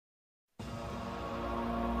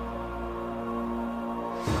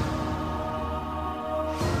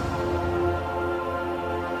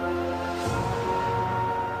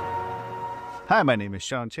Hi, my name is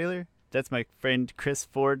Sean Taylor. That's my friend Chris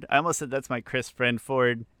Ford. I almost said that's my Chris friend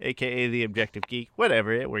Ford, aka the Objective Geek.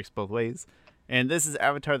 Whatever, it works both ways. And this is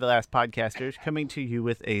Avatar The Last Podcaster coming to you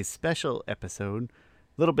with a special episode.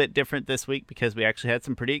 A little bit different this week because we actually had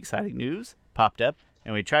some pretty exciting news popped up,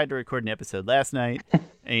 and we tried to record an episode last night.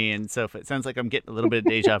 And so if it sounds like I'm getting a little bit of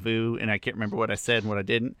deja vu and I can't remember what I said and what I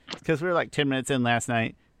didn't, it's because we were like 10 minutes in last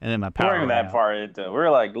night and then my We power weren't even went that out. far into it. We were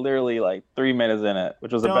like literally like 3 minutes in it,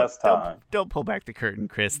 which was the Don't, best don't time. don't pull back the curtain,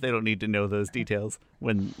 Chris. They don't need to know those details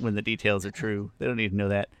when the details are true. They don't need to know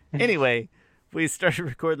that. Anyway, we started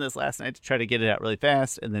recording this last night to try to get it out really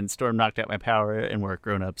fast, and then Storm knocked out my power, and we're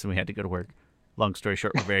grown-ups, and we had to go to work. Long story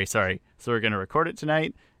short, we're very sorry. So we're going to record it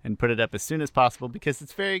tonight and put it up as soon as possible because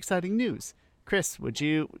it's very exciting news. Chris, would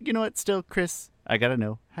you know what? Still, Chris, I got to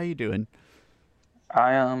know. How you doing?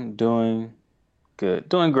 I am doing good.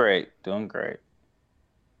 Doing great. Doing great.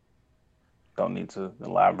 Don't need to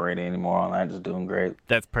elaborate anymore on that. Just doing great.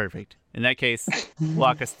 That's perfect. In that case,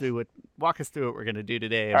 walk us through what we're going to do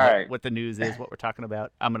today and All right. what the news is, what we're talking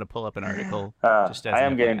about. I'm going to pull up an article. Just as I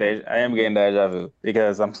an am getting FYI. I am getting deja vu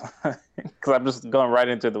because I'm just going right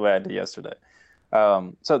into the way I did yesterday.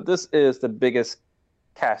 So this is the biggest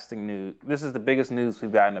casting news. This is the biggest news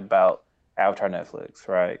we've gotten about Avatar Netflix,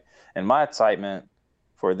 right? And my excitement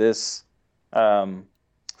for this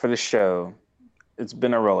show, it's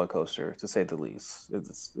been a roller coaster to say the least.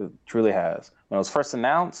 It truly has. When it was first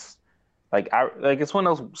announced, it's one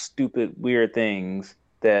of those stupid, weird things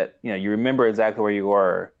that you remember exactly where you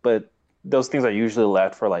were, but those things are usually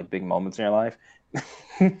left for like big moments in your life,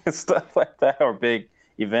 stuff like that, or big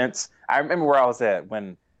events. I remember where I was at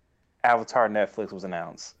when Avatar Netflix was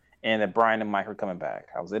announced, and that Brian and Mike were coming back.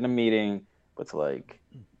 I was in a meeting with like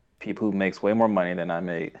people who makes way more money than I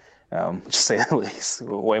made, to say the least,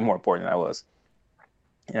 way more important than I was.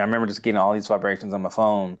 And I remember just getting all these vibrations on my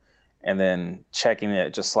phone, and then checking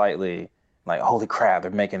it just slightly, like, holy crap,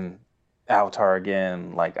 they're making Avatar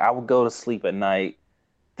again. Like, I would go to sleep at night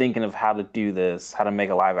thinking of how to do this, how to make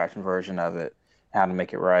a live action version of it, how to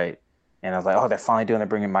make it right. And I was like, oh, they're finally doing it,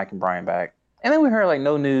 bringing Mike and Brian back. And then we heard like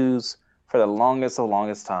no news for the longest of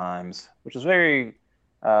longest times, which was very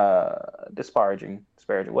disparaging,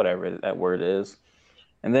 whatever that word is.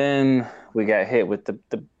 And then we got hit with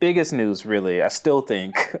the biggest news, really, I still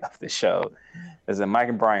think, of the show, is that Mike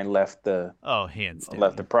and Brian left the Hands down.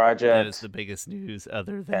 left the project. That is the biggest news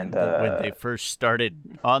other than when they first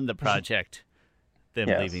started on the project. Them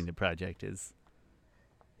leaving the project is...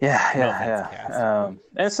 Yeah.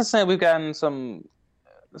 And since then, we've gotten some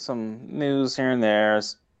news here and there.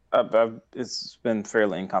 It's been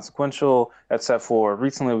fairly inconsequential, except for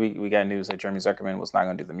recently we got news that Jeremy Zuckerman was not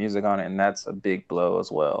going to do the music on it, and that's a big blow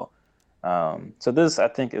as well. So this, I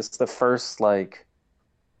think, is the first like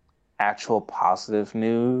actual positive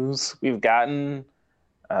news we've gotten.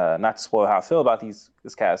 Not to spoil how I feel about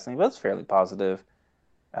this casting, but it's fairly positive.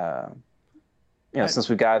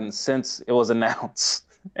 Since it was announced,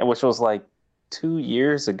 which was like 2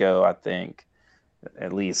 years ago, I think,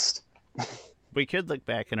 at least. We could look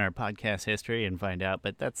back in our podcast history and find out,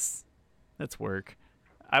 but that's work.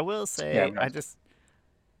 I will say,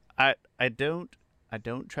 I don't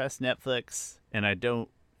trust Netflix, and I don't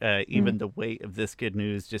even the weight of this good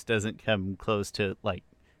news just doesn't come close to like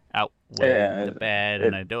outweighing the bad,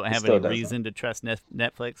 and I don't have any reason to trust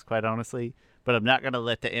Netflix, quite honestly. But I'm not going to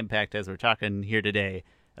let the impact, as we're talking here today,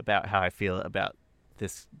 about how I feel about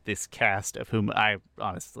this cast of whom I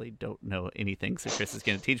honestly don't know anything. So Chris is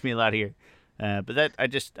going to teach me a lot here. But that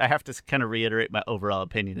I have to kind of reiterate my overall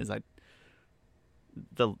opinion is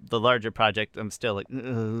the larger project, I'm still like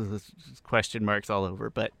question marks all over,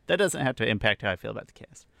 but that doesn't have to impact how I feel about the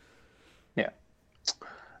cast. Yeah.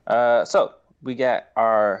 So we got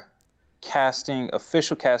our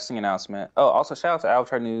official casting announcement. Oh, also shout out to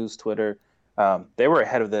Avatar News Twitter. They were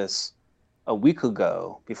ahead of this a week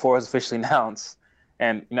ago before it was officially announced.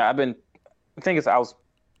 And at that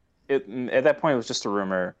point it was just a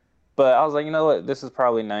rumor. But I was like, you know what? This is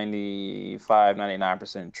probably 95,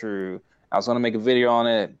 99% true. I was going to make a video on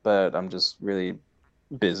it, but I'm just really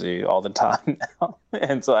busy all the time now.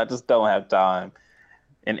 And so I just don't have time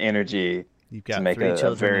and energy. You've got to make 3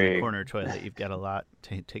 children in a corner toilet. You've got a lot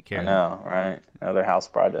to take care of. I know, right? Other house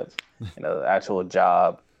projects. Actual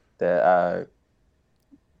job that I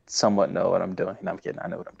somewhat know what I'm doing. No, I'm kidding. I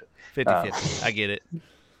know what I'm doing. 50-50. I get it.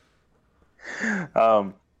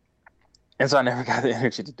 And so I never got the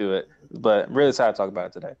energy to do it, but I'm really excited to talk about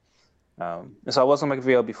it today. And so I was going to make a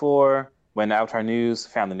video before when Avatar News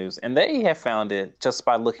found the news, and they have found it just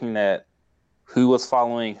by looking at who was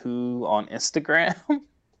following who on Instagram.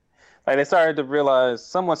 Like they started to realize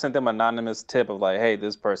someone sent them an anonymous tip of like, hey,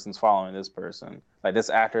 this person's following this person. Like this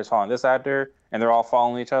actor is following this actor, and they're all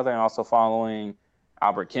following each other and also following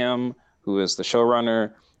Albert Kim, who is the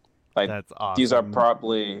showrunner. Like That's awesome. these are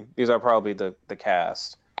probably the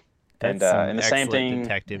cast. That's and the excellent same thing,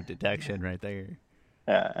 detective detection right there.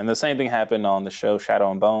 Yeah, and the same thing happened on the show Shadow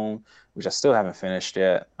and Bone, which I still haven't finished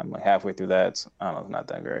yet. I'm like halfway through that. So I don't know, it's not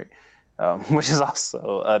that great. Which is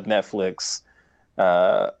also a Netflix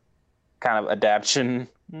kind of adaptation,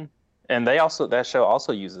 and that show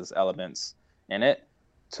also uses elements in it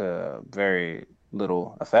to very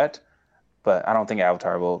little effect. But I don't think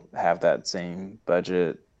Avatar will have that same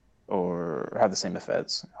budget or have the same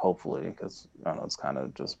effects. Hopefully, because I don't know, it's kind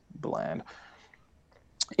of just bland.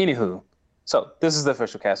 Anywho, so this is the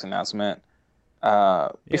official cast announcement.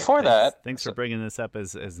 Before that, thanks for bringing this up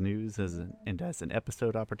as news and as an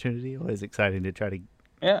episode opportunity. Always exciting to try to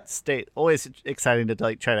always exciting to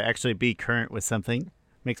try to actually be current with something.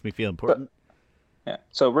 Makes me feel important.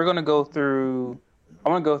 So we're gonna go through. I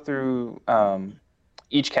want to go through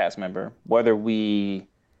each cast member, whether we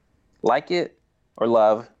like it or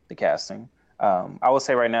love the casting. I will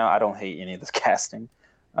say right now, I don't hate any of this casting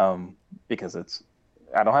because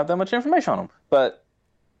I don't have that much information on them. But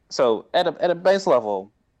so at a base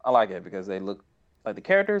level, I like it because they look like the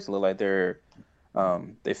characters, look like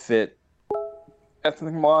they fit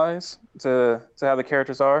ethnic wise to how the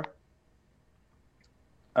characters are.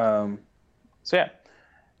 So yeah.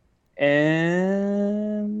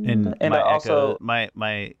 And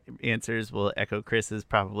my answers will echo Chris's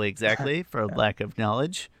probably exactly for lack of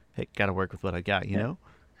knowledge. Hey, got to work with what I got, you know.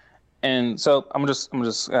 And so I'm just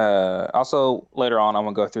also later on I'm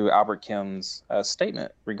gonna go through Albert Kim's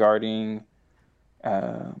statement regarding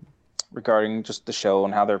just the show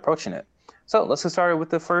and how they're approaching it. So let's get started with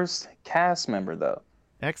the first cast member, though.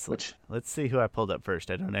 Excellent. Let's see who I pulled up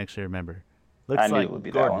first. I don't actually remember. I knew it would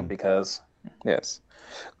be Gordon. That one because yes.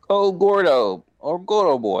 Oh, Gordo or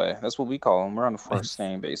Gordo boy. That's what we call him. We're on the first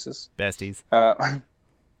name basis. Besties.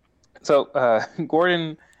 So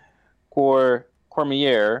Gordon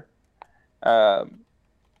Cormier. I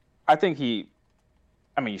think you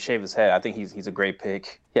shave his head. I think he's a great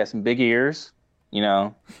pick. He has some big ears.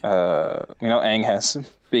 Aang has some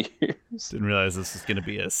big ears. Didn't realize this was going to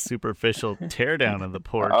be a superficial teardown of the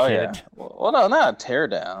poor kid. Yeah. Well, no, not a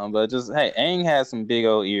teardown, but just hey, Aang has some big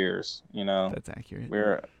old ears. That's accurate.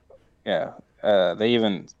 They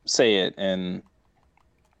even say it in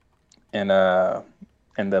the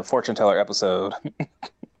fortune teller episode.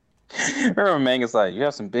 Remember, Aang is like, "You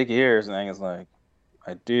have some big ears," and Aang is like,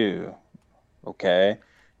 "I do." Okay.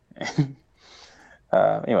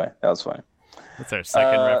 Anyway, that was funny. That's our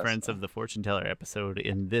second reference of the fortune teller episode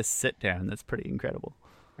in this sit down. That's pretty incredible.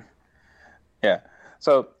 Yeah.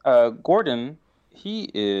 So Gordon, he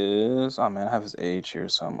is. Oh man, I have his age here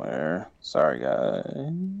somewhere. Sorry,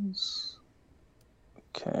 guys.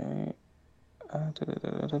 Okay.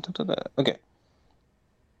 Okay.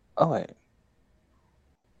 Oh wait.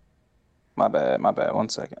 My bad. 1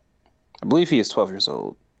 second. I believe he is 12 years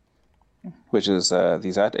old, which is the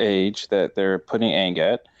exact age that they're putting Aang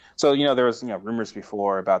at. So, there was, rumors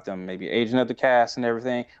before about them maybe aging up the cast and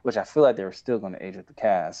everything, which I feel like they were still going to age up the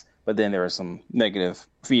cast. But then there was some negative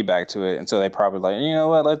feedback to it. And so they probably like, you know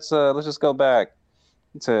what, let's just go back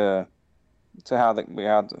to how we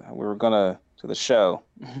were going to the show,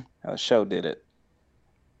 how the show did it.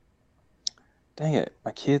 Dang it.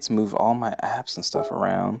 My kids move all my apps and stuff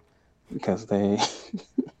around because they...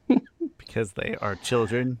 Because they are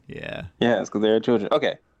children, yeah. Yeah, it's because they're children.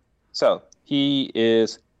 Okay, so he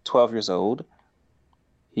is 12 years old.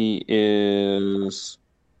 He is...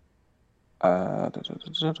 Dang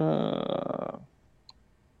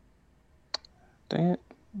it.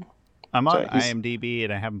 I'm on IMDb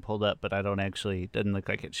and I haven't pulled up, but I don't actually... Doesn't look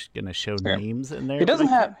like it's going to show names in there. He doesn't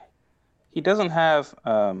have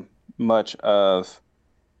much of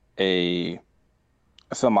a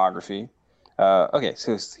filmography. Okay,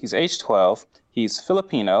 so he's age 12. He's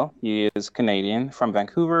Filipino. He is Canadian from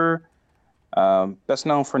Vancouver. Best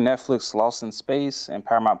known for Netflix Lost in Space and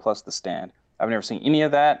Paramount Plus The Stand. I've never seen any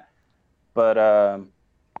of that, but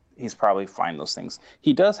he's probably fine those things.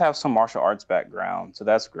 He does have some martial arts background, so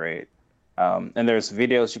that's great. And there's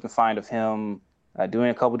videos you can find of him doing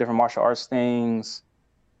a couple different martial arts things.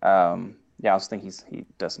 I also think he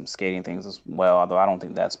does some skating things as well, although I don't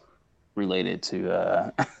think that's related to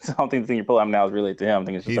I don't think the thing you're pulling up now is related to him. I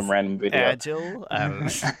think it's just some random video. Agile? I don't know.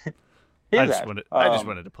 I just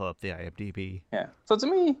wanted to pull up the IMDb. Yeah. So to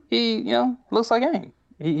me, he looks like Aang.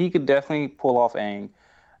 He could definitely pull off Aang.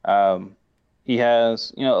 He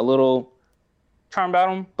has a little charm about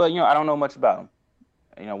him, but I don't know much about him.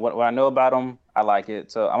 what I know about him, I like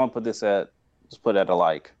it. So I'm gonna put this at a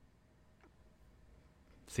like.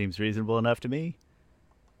 Seems reasonable enough to me.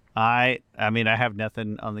 I mean, I have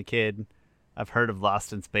nothing on the kid. I've heard of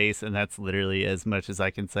Lost in Space, and that's literally as much as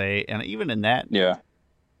I can say. And even in that, yeah.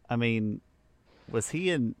 I mean, was he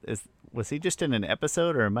just in an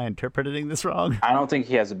episode, or am I interpreting this wrong? I don't think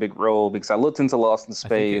he has a big role because I looked into Lost in Space, I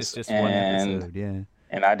think it's just one episode, yeah.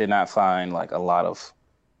 And I did not find like a lot of.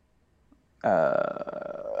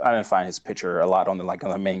 I didn't find his picture a lot on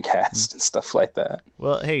the main cast and stuff like that.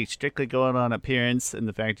 Well, hey, strictly going on appearance and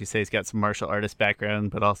the fact you say he's got some martial artist background,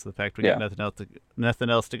 but also the fact we got nothing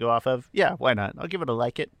else to go off of. Yeah, why not? I'll give it a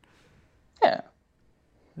like it. Yeah,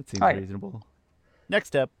 that seems reasonable.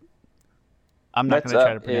 Next up, I'm not going to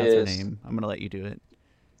try to pronounce her name. I'm going to let you do it.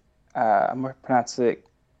 I'm going to pronounce it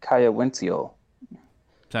Kaya Wentiel.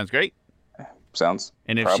 Sounds great. Sounds.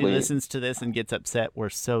 And if she listens to this and gets upset, we're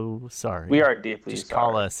so sorry. We are deeply Just sorry.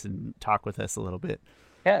 Call us and talk with us a little bit.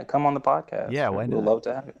 Yeah, come on the podcast. Yeah, why not? We'd love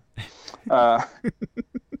to have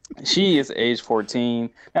you. She is age 14.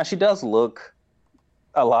 Now, she does look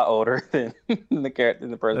a lot older than the character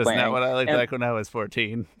in the person playing. That's not what I looked like when I was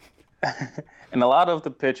 14. And a lot of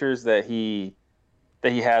the pictures that he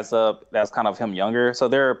has up, that's kind of him younger. So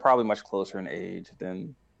they're probably much closer in age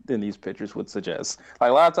than these pictures would suggest.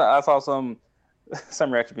 Like a lot of times, I saw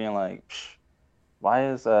some reaction being like,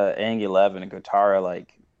 why is Aang 11 and Katara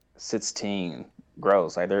like 16?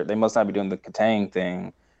 Gross. Like they must not be doing the Katang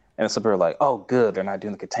thing. And some people are like, oh, good, they're not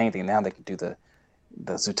doing the Katang thing. Now they can do the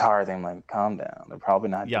Zutara thing. I'm like, calm down. They're probably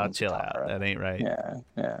not. Y'all doing chill Zutara. out. That ain't right.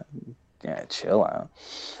 Yeah. Chill out.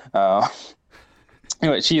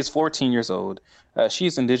 Anyway, she is 14 years old.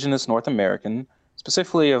 She's indigenous North American,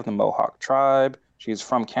 specifically of the Mohawk tribe. She's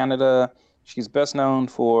from Canada. She's best known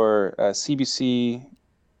for CBC,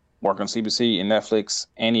 work on CBC and Netflix,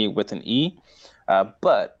 Annie with an E.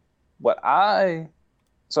 But I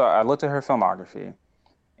looked at her filmography,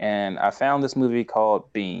 and I found this movie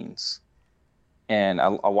called Beans, and I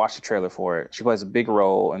watched the trailer for it. She plays a big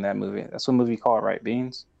role in that movie. That's what movie you call it, right?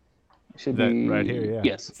 Beans? It should be right here, yeah.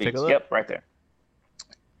 Yes, Let's take a look. Yep, right there.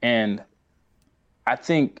 And I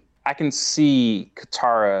think I can see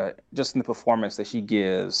Katara just in the performance that she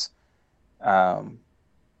gives, and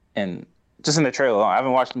just in the trailer alone. I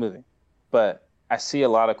haven't watched the movie, but I see a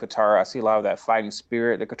lot of Katara. I see a lot of that fighting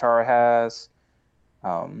spirit that Katara has,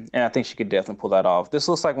 and I think she could definitely pull that off. This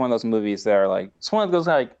looks like one of those movies that are like, it's one of those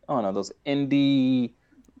like, I don't know, those indie,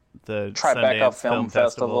 the Tribeca Film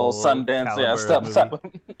Festival, Sundance,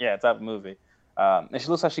 type of movie. And she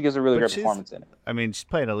looks like she gives a really great performance in it. I mean, she's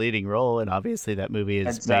playing a leading role, and obviously that movie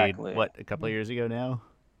is made, a couple of years ago now?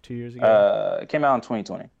 2 years ago? It came out in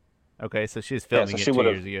 2020. Okay, so she's filming it 2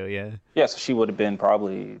 years ago, yeah. Yeah, so she would have been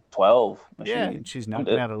probably 12. And she's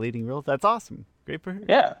knocking out a leading role. That's awesome. Great for her.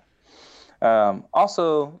 Yeah.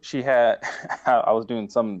 Also, she had, I was doing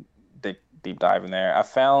some deep dive in there. I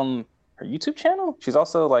found her YouTube channel. She's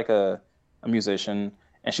also like a musician,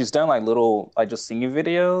 and she's done like little, like just singing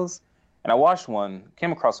videos. And I watched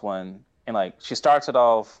came across one, and like she starts it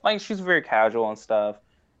off, like she's very casual and stuff.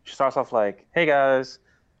 She starts off like, hey guys,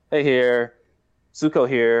 hey here, Zuko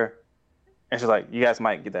here. And she's like, you guys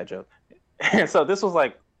might get that joke. And so this was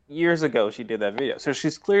like years ago she did that video. So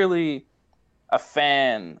she's clearly a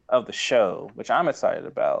fan of the show, which I'm excited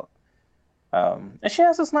about. And she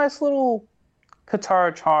has this nice little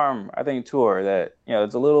Katara charm, I think, to her that,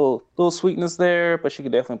 there's a little sweetness there, but she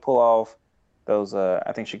could definitely pull off those,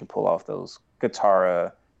 I think she can pull off those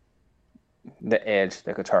Katara, the edge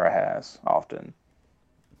that Katara has often.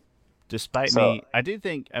 Despite me, I do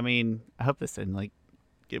think, I mean, I hope this didn't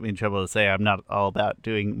get me in trouble to say I'm not all about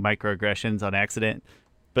doing microaggressions on accident,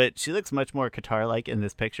 but she looks much more Katara-like in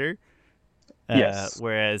this picture. Yes.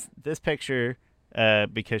 Whereas this picture,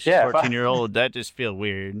 because she's 14-year-old, that just feel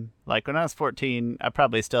weird. Like when I was 14, I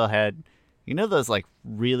probably still had, those like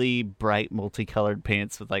really bright multicolored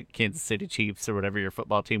pants with like Kansas City Chiefs or whatever your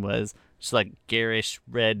football team was, just like garish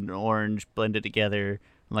red and orange blended together,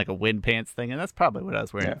 and like a wind pants thing, and that's probably what I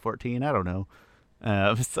was wearing at 14. I don't know.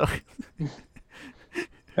 So.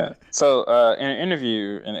 Yeah. So in an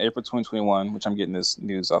interview in April 2021, which I'm getting this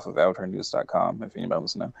news off of avatarnews.com, if anybody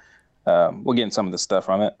wants to know, we're getting some of the stuff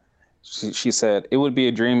from it. She said, it would be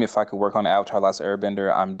a dream if I could work on Avatar Last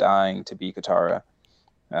Airbender. I'm dying to be Katara.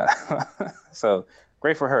 So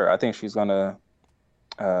great for her. I think she's going to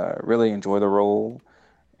really enjoy the role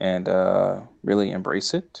and really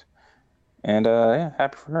embrace it. And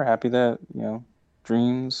happy for her. Happy that,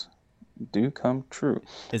 dreams do come true.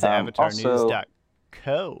 Is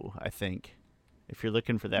avatarnews.co, I think. If you're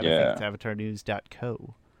looking for that, I think it's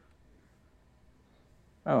avatarnews.co.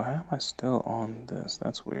 Oh, how am I still on this?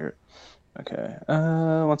 That's weird. Okay.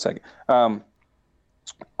 One second.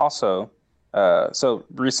 Also, so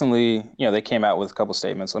recently, they came out with a couple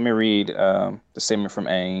statements. Let me read the statement from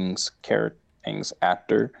Aang's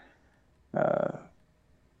actor. Uh,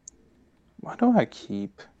 why do I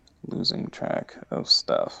keep losing track of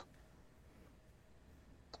stuff?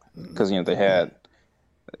 Because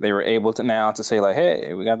they were able to now to say like,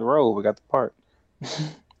 hey, we got the role, we got the part,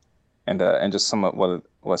 and just some of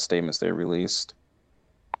what statements they released.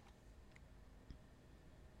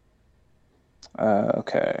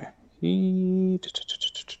 Okay.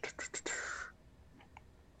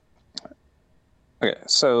 Okay,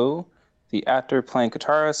 so the actor playing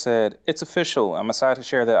Katara said, "It's official. I'm excited to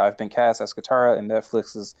share that I've been cast as Katara in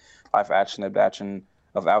Netflix's live-action adaptation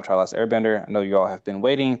of Avatar: Last Airbender. I know you all have been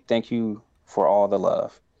waiting. Thank you for all the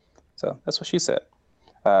love." So that's what she said.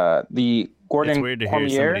 The It's Gordon weird to hear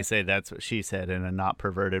somebody Cormier. say that's what she said in a not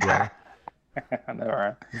perverted way. I know,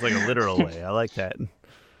 right? It's like a literal way. I like that.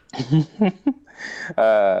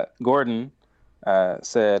 Gordon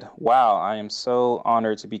said, "Wow, I am so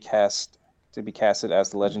honored to be casted as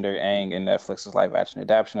the legendary Aang in Netflix's live-action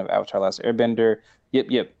adaptation of Avatar: Last Airbender. Yep,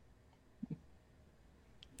 yep."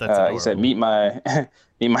 That's He said, adorable. "Meet my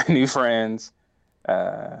meet my new friends,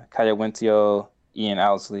 Kaya Wentio, Ian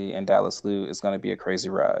Owsley, and Dallas Liu. It's going to be a crazy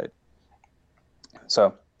ride."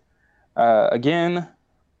 So, again,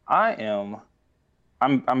 I am.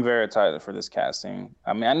 I'm very excited for this casting.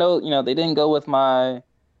 I mean, I know they didn't go with my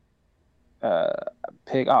uh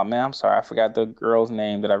pick. Oh man, I'm sorry, I forgot the girl's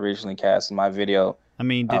name that I originally cast in my video. I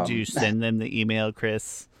mean, did you Um, send them the email,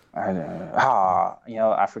 Chris?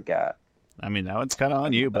 I forgot. I mean, that one's kind of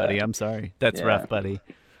on you, buddy. I'm sorry. That's Yeah. rough, buddy.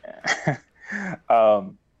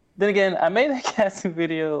 um, then again, I made that casting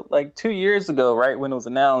video like 2 years ago, right when it was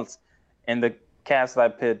announced, and the cast that I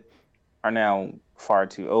picked are now far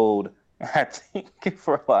too old, I think,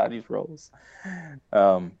 for a lot of these roles.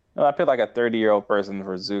 I picked like a 30-year-old person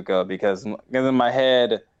for Zuko because in my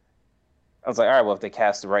head, I was like, all right, well, if they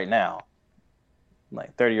cast it right now,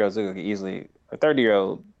 like 30-year-old Zuko can easily, a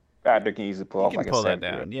 30-year-old actor can easily pull You off can like a pull that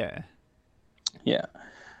 70-year-old. down. Yeah. Yeah.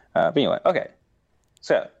 But anyway, okay.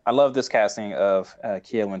 So I love this casting of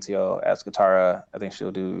Kia Wentio as Katara. I think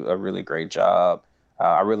she'll do a really great job.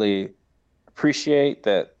 I really appreciate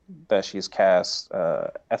that she's cast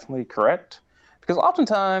ethnically correct because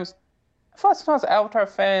oftentimes I feel like sometimes Avatar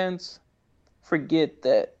fans forget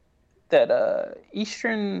that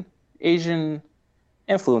Eastern Asian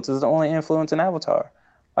influence is the only influence in Avatar.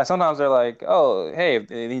 Like sometimes they're like, oh, hey,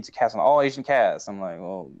 they need to cast an all Asian cast. I'm like,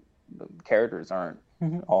 well, the characters aren't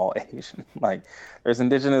all Asian. Like there's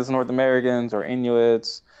indigenous North Americans or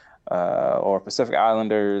Inuits or Pacific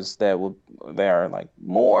Islanders they are like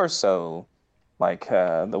more so like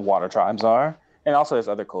the water tribes are, and also there's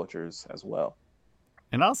other cultures as well.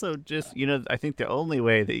 And also, just I think the only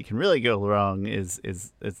way that you can really go wrong is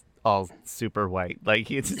all super white. Like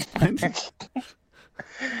it's just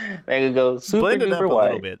They could go super blend it up duper a little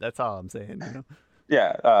white. bit. That's all I'm saying.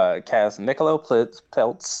 Yeah, cast Nicola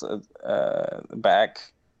Peltz back.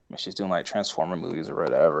 I mean, she's doing like Transformer movies or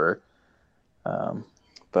whatever. Um,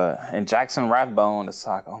 and Jackson Rathbone is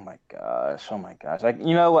like, oh my gosh! Like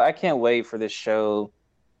you know what? I can't wait for this show,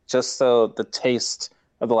 just so the taste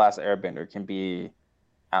of the Last Airbender can be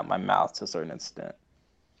out my mouth to a certain extent.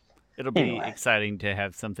 It'll be Anyway, exciting to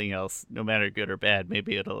have something else, no matter good or bad.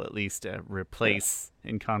 Maybe it'll at least replace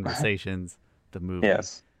in conversations the movie.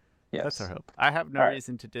 yes, That's our yes. hope. I have no All right,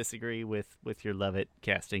 reason to disagree with your Love It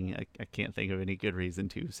casting. I can't think of any good reason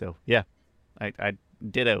to. So yeah, I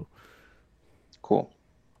ditto. cool.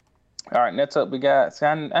 All right, next up we got. See,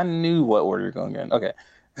 I knew what order you're going in. Okay,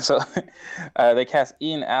 so they cast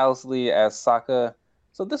Ian Owsley as Sokka.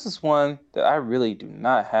 So this is one that I really do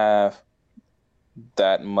not have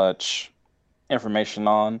that much information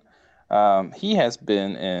on. He has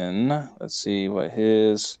been in. Let's see what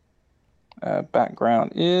his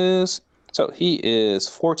background is. So he is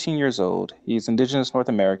 14 years old. He's Indigenous North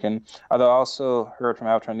American. Although I also heard from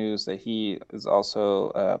Avatar News that he is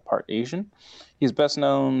also part Asian. He's best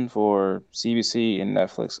known for CBC and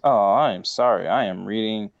Netflix. Oh, I am sorry. I am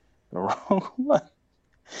reading the wrong one.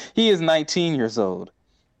 He is 19 years old.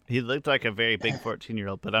 He looked like a very big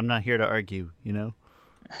 14-year-old, but I'm not here to argue.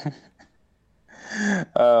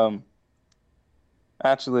 Um,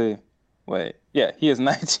 actually, wait. Yeah, he is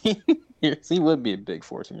 19 years. He would be a big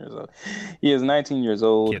 14 years old. He is 19 years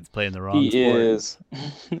old. Kid's playing the wrong He sport. is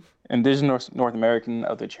Indigenous North American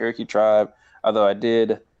of the Cherokee tribe. Although I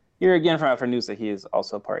did hear again from After News that he is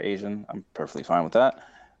also part Asian. I'm perfectly fine with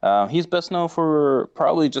that. He's best known for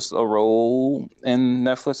probably just a role in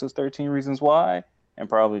Netflix's 13 Reasons Why and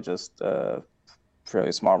probably just a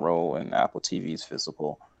fairly small role in Apple TV's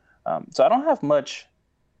physical. So I don't have much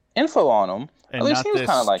info on him. And not this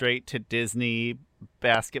straight to Disney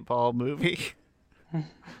basketball movie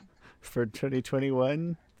for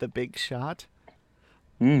 2021, The Big Shot.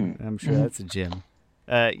 I'm sure that's a gem.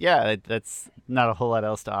 Yeah, that's not a whole lot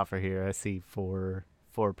else to offer here. I see four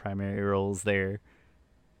primary roles there.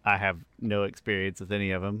 I have no experience with any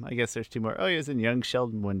of them. I guess there's 2 more. Oh, he was in Young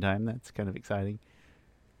Sheldon one time. That's kind of exciting.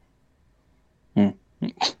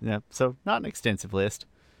 Yeah, so not an extensive list.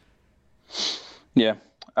 Yeah.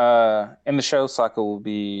 In the show, Sokka will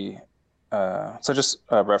be so just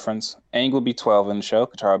reference. Aang will be 12 in the show.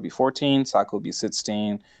 Katara will be 14. Sokka will be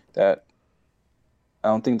 16. That I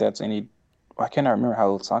don't think that's any. I cannot remember how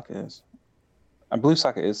old Sokka is. I believe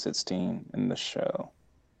Sokka is 16 in the show.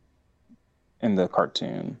 In the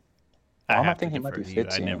cartoon. I think he might be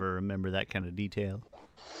 15. I never remember that kind of detail.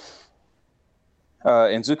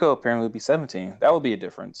 And Zuko apparently will be 17. That will be a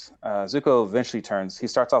difference. Zuko eventually he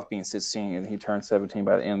starts off being 16 and he turns 17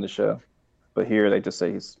 by the end of the show. But here they just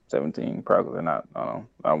say he's 17. Probably they're not,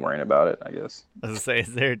 not worrying about it, I guess. I was going to say,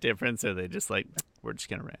 is there a difference? Or are they just like, we're just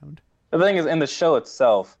going to round? The thing is, in the show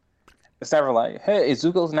itself, it's never like, hey,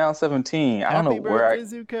 Zuko's now 17. I don't know where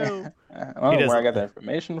Zuko. I don't know where I got that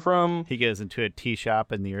information from. He goes into a tea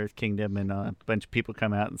shop in the Earth Kingdom and a bunch of people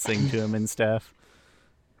come out and sing to him and stuff.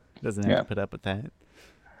 Doesn't have to put up with that.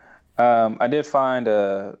 I did find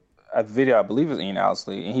a video, I believe it was Ian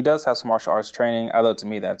Owsley, and he does have some martial arts training, although to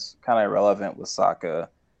me that's kind of irrelevant with Sokka.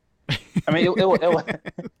 I mean, it will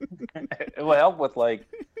help with like,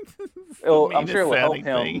 I'm sure it will help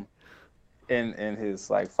him in his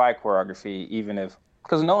like fight choreography, even if,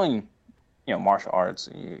 because knowing, martial arts,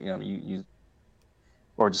 you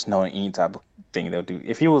or just knowing any type of thing they'll do.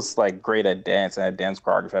 If he was like great at dance and had dance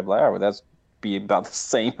choreography, I'd be like, all right, well, that's be about the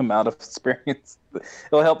same amount of experience.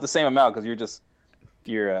 It'll help the same amount because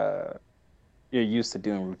you're used to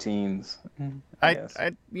doing routines. I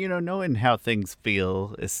knowing how things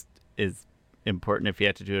feel is important if you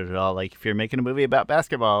have to do it at all. Like if you're making a movie about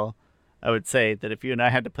basketball, I would say that if you and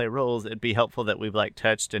I had to play roles, it'd be helpful that we've like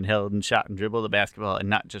touched and held and shot and dribbled the basketball and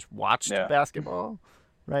not just watched basketball,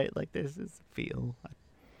 right? Like this is feel.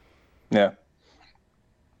 Yeah.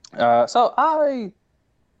 So I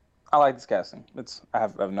like this casting. I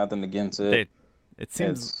have nothing against it. It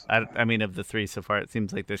seems. I mean, of the 3 so far, it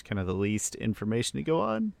seems like there's kind of the least information to go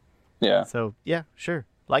on. Yeah. So yeah, sure,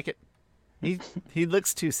 like it. He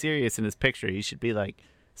looks too serious in his picture. He should be like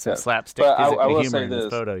some slapstick physical humor in his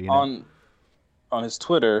photo. On his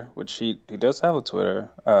Twitter, which he does have a Twitter.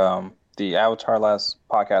 The Avatar Last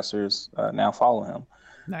podcasters now follow him.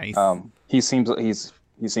 Nice. He seems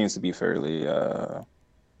to be fairly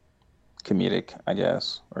comedic, I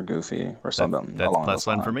guess, or goofy, or something. That's along plus those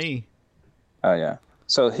lines. 1 for me. Oh yeah.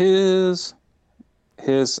 So his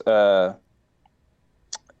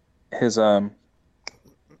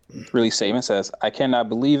release statement says, "I cannot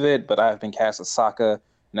believe it, but I have been cast as Sokka,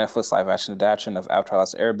 Netflix live action adaptation of Avatar: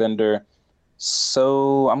 Last Airbender.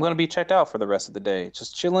 So I'm gonna be checked out for the rest of the day,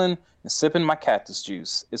 just chilling and sipping my cactus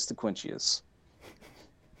juice. It's the quinchiest."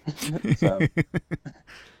 So.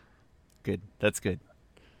 Good. That's good.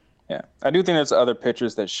 Yeah, I do think there's other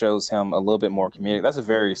pictures that shows him a little bit more comedic. That's a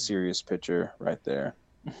very serious picture right there.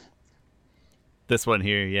 This one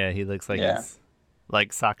here, yeah, he looks like it's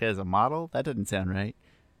like Sokka as a model. That doesn't sound right.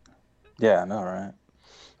 Yeah, I know, right?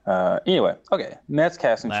 Anyway, okay, next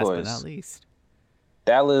casting choice. Last but not least,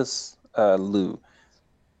 Dallas Liu.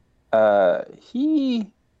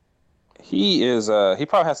 He is he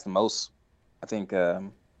probably has the most. I think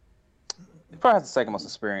he probably has the second most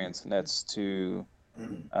experience next to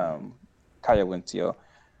Kaya Wintio.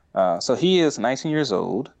 So he is 19 years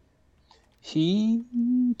old. I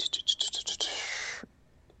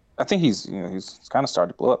think he's kind of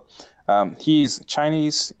started to blow up. He's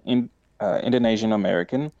Chinese, Indonesian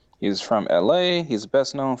American. He's from LA. He's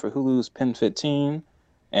best known for Hulu's Pen 15,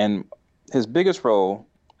 and his biggest role,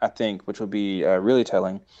 I think, which will be really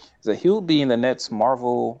telling, is that he'll be in the next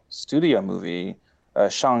Marvel studio movie,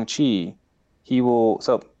 Shang-Chi. He will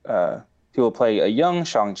play a young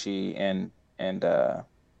Shang-Chi in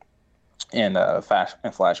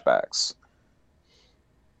flashbacks.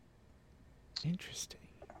 Interesting.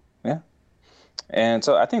 Yeah. And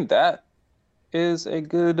so I think that is a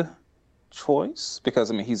good choice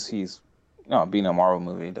because, I mean, he's being a Marvel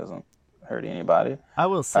movie doesn't hurt anybody. I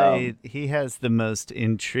will say he has the most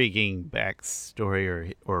intriguing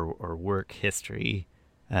backstory or work history.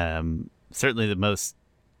 Certainly the most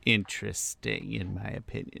interesting, in my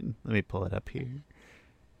opinion. Let me pull it up here.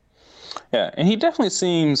 Yeah, and he definitely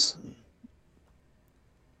seems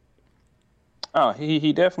Oh,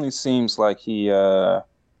 he definitely seems like he can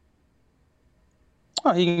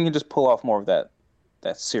just pull off more of that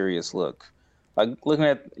serious look. Like looking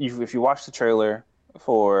at you, if you watch the trailer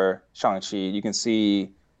for Shang-Chi, you can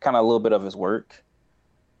see kind of a little bit of his work.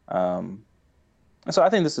 And so I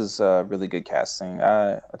think this is really good casting.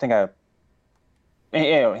 I think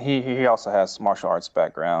and, he also has martial arts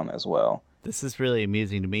background as well. This is really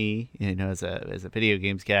amusing to me, as a video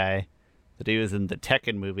games guy. That he was in the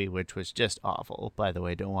Tekken movie, which was just awful. By the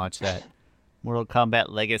way, don't watch that. Mortal Kombat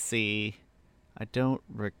Legacy. I don't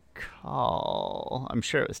recall. I'm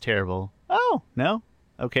sure it was terrible. Oh, no?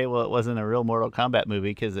 Okay, well, it wasn't a real Mortal Kombat movie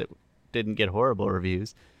because it didn't get horrible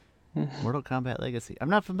reviews. Mortal Kombat Legacy. I'm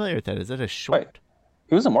not familiar with that. Is that a short? Wait,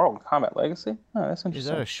 he was in Mortal Kombat Legacy? Oh, that's interesting. Is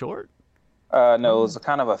that a short? No, it was a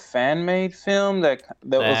kind of a fan-made film that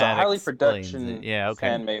was a highly production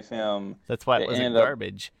fan-made film. That's why it wasn't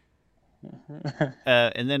garbage.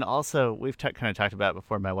 And then also, we've kind of talked about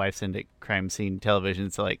before, my wife's into crime scene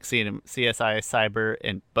television, so like seeing CSI, Cyber,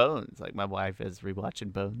 and Bones. Like my wife is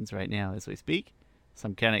rewatching Bones right now as we speak, so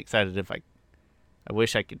I'm kind of excited. I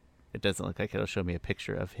wish I could. It doesn't look like it'll show me a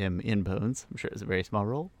picture of him in Bones. I'm sure it's a very small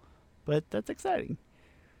role, but that's exciting.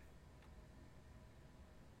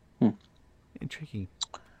 Intriguing.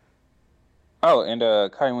 Oh, and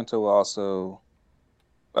Kai Winter will also.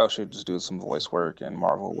 Oh, she'll just do some voice work in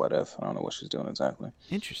Marvel. What if? I don't know what she's doing exactly.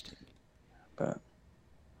 Interesting. But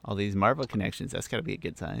all these Marvel connections. That's got to be a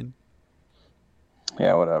good sign.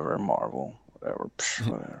 Yeah, whatever. Marvel.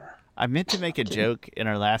 Whatever. I meant to make a joke in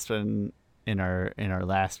our last one, in our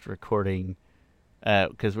last recording,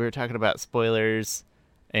 because we were talking about spoilers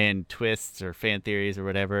and twists or fan theories or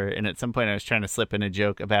whatever, and at some point I was trying to slip in a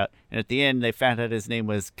joke about, and at the end they found out his name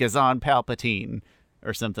was Ghazan Palpatine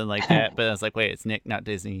or something like that, but I was like, wait, it's Nick, not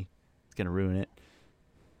Disney. It's gonna ruin it.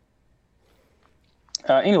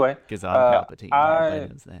 Anyway, Ghazan Palpatine.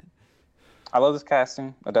 Everybody knows that. I love this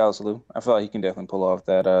casting of Dallas Liu. I feel like he can definitely pull off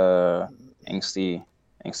that angsty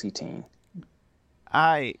teen.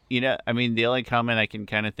 I mean, the only comment I can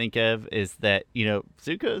kind of think of is that,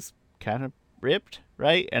 Zuko's kind of ripped,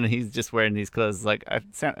 right? And he's just wearing these clothes. Like, I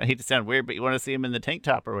hate to sound weird, but you want to see him in the tank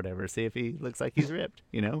top or whatever, see if he looks like he's ripped,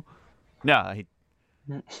 No,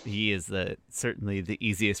 he is certainly the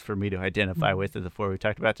easiest for me to identify with of the four we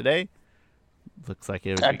talked about today. Looks like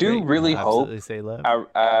it would I be do great. really hope. Say love.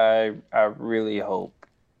 I really hope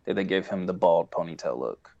that they give him the bald ponytail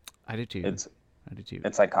look. I do too. It's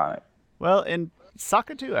iconic. Well, and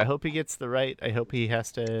Sokka too. I hope he gets the right. I hope he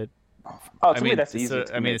has to. Oh, to me that's easy.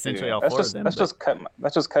 Essentially all four of them. Let's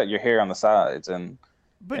just cut your hair on the sides and.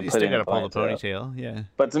 But you still got to pull the ponytail, yeah.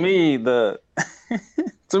 But to me, to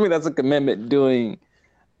me that's a commitment doing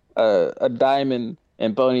a diamond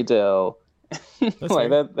and ponytail. Like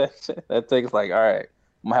that takes like, all right,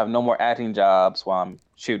 I'm gonna have no more acting jobs while I'm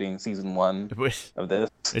shooting season 1 of this.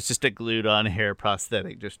 It's just a glued on hair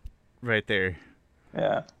prosthetic, just right there.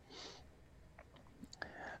 Yeah.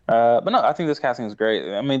 But no, I think this casting is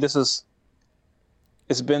great. I mean, it's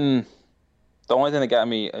been the only thing that got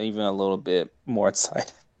me even a little bit more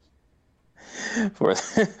excited for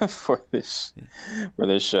this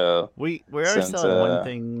show. We are still one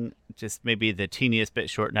thing, just maybe the teeniest bit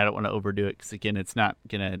short, and I don't want to overdo it because again, it's not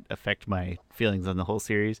gonna affect my feelings on the whole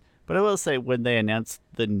series. But I will say, when they announced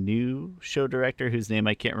the new show director, whose name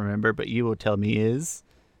I can't remember, but you will tell me is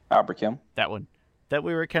Albert Kim. That one. That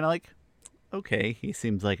we were kind of like, okay, he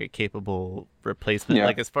seems like a capable replacement. Yeah.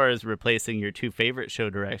 Like as far as replacing your two favorite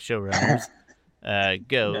showrunners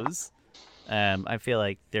goes. I feel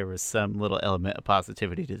like there was some little element of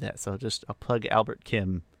positivity to that. So I'll plug Albert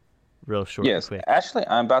Kim real short. Yes, quick. Actually,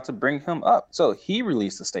 I'm about to bring him up. So he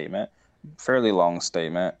released a statement, fairly long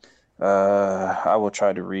statement. I will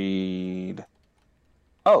try to read.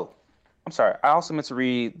 Oh, I'm sorry. I also meant to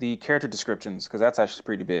read the character descriptions because that's actually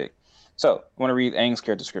pretty big. So I want to read Aang's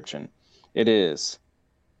character description. It is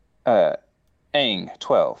Aang,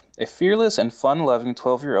 12, a fearless and fun-loving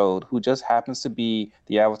 12-year-old who just happens to be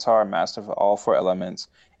the avatar master of all four elements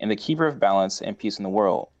and the keeper of balance and peace in the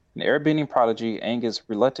world. An airbending prodigy, Aang is a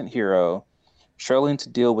reluctant hero, struggling to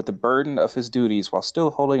deal with the burden of his duties while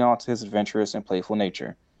still holding on to his adventurous and playful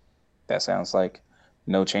nature. That sounds like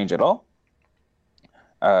no change at all.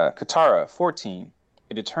 Katara, 14,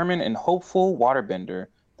 a determined and hopeful waterbender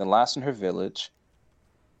that lasts in her village.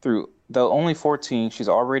 Though only 14, she's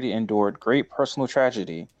already endured great personal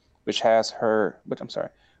tragedy, which has held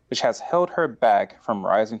her back from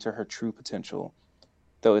rising to her true potential,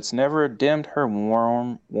 though it's never dimmed her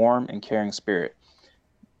warm and caring spirit.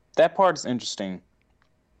 That part is interesting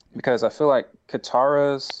because I feel like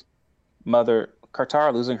Katara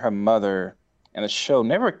losing her mother and the show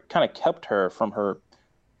never kind of kept her from her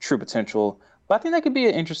true potential. But I think that could be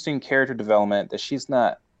an interesting character development that she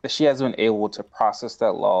hasn't been able to process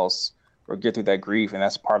that loss or get through that grief, and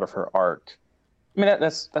that's part of her arc. I mean,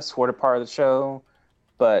 that's sort of part of the show,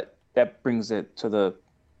 but that brings it to the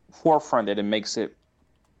forefront that it makes it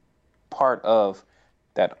part of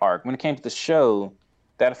that arc. When it came to the show,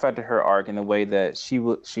 that affected her arc in the way that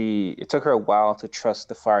it took her a while to trust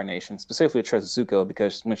the Fire Nation, specifically to trust Zuko,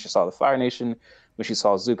 because when she saw the Fire Nation, when she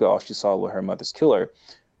saw Zuko, all she saw was her mother's killer.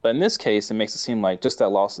 But in this case, it makes it seem like just that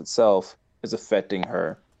loss itself is affecting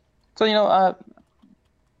her. So, I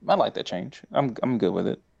like that change. I'm good with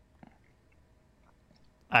it.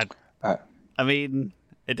 I mean,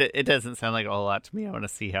 it doesn't sound like a whole lot to me. I want to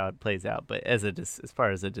see how it plays out, but as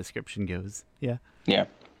far as the description goes, yeah. Yeah.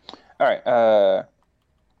 All right.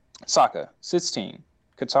 Sokka, 16.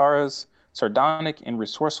 Katara's sardonic and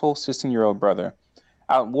resourceful 16-year-old brother.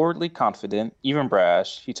 Outwardly confident, even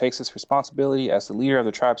brash, he takes his responsibility as the leader of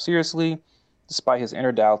the tribe seriously, despite his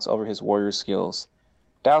inner doubts over his warrior skills.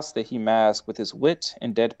 Doubts that he masks with his wit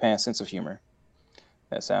and deadpan sense of humor.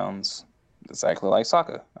 That sounds exactly like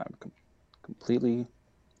Sokka. I'm completely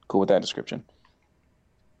cool with that description.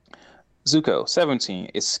 Zuko,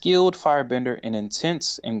 17, a skilled firebender and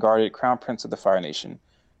intense and guarded crown prince of the Fire Nation.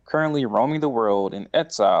 Currently roaming the world in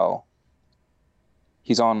exile,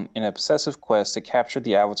 he's on an obsessive quest to capture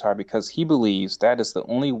the Avatar because he believes that is the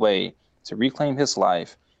only way to reclaim his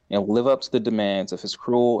life and live up to the demands of his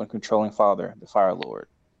cruel and controlling father, the Fire Lord.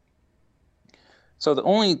 So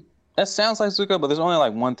that sounds like Zuko, but there's only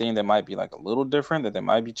like one thing that might be like a little different that they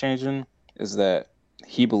might be changing, is that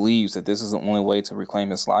he believes that this is the only way to reclaim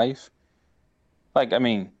his life. Like, I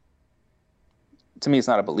mean, to me, it's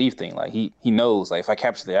not a belief thing. Like he knows, like if I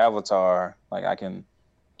capture the Avatar, like I can,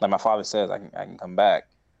 like my father says, I can come back.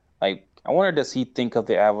 Like I wonder, does he think of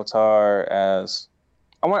the Avatar as?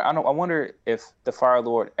 I wonder if the Fire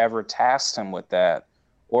Lord ever tasked him with that,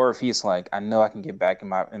 or if he's like, I know I can get back in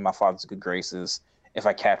my father's good graces if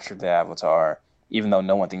I capture the Avatar, even though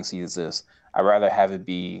no one thinks he exists. I'd rather have it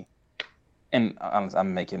be, and I'm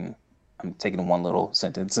taking one little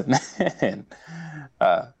sentence and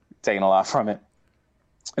taking a lot from it.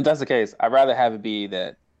 If that's the case, I'd rather have it be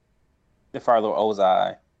that the Fire Lord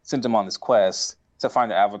Ozai sent him on this quest to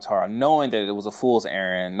find the Avatar, knowing that it was a fool's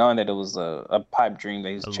errand, knowing that it was a pipe dream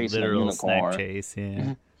that he's chasing a unicorn. Snack chase, yeah.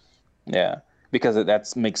 Mm-hmm. Yeah, because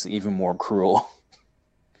that makes it even more cruel.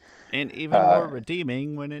 And even more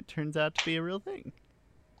redeeming when it turns out to be a real thing.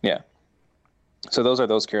 Yeah. So those are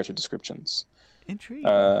those character descriptions. Intriguing.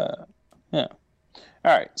 Yeah. All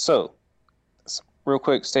right. So real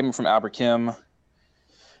quick statement from Albert Kim.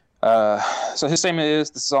 So his statement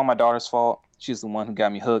is, "This is all my daughter's fault. She's the one who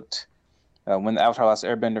got me hooked. When the Avatar Last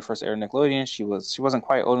Airbender first aired Nickelodeon, she wasn't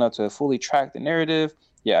quite old enough to fully track the narrative.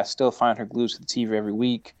 Yeah, I still find her glued to the TV every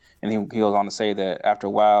week." And he goes on to say that after a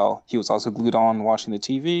while, he was also glued on watching the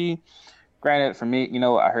TV. Granted, for me,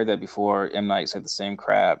 I heard that before. M. Night said the same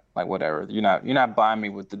crap. Like, whatever. You're not buying me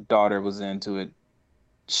with the daughter was into it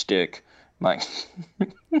shtick. Like,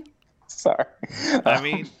 sorry. I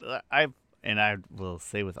mean, I will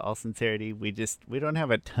say with all sincerity, we don't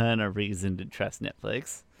have a ton of reason to trust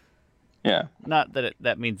Netflix. Yeah. Not that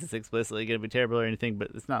that means it's explicitly going to be terrible or anything,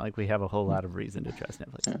 but it's not like we have a whole lot of reason to trust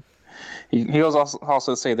Netflix. Yeah. He goes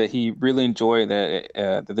also say that he really enjoyed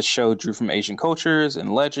that the show drew from Asian cultures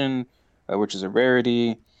and legend, which is a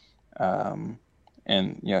rarity. And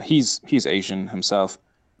he's Asian himself,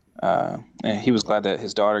 and he was glad that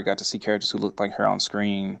his daughter got to see characters who looked like her on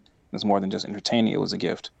screen. It was more than just entertaining; it was a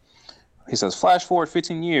gift. He says, "Flash forward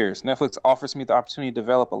 15 years, Netflix offers me the opportunity to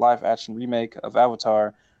develop a live-action remake of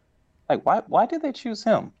Avatar. Like, why did they choose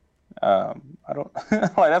him? I don't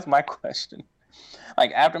like. That's my question.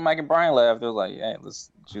 Like after Mike and Brian left, they're like, hey, let's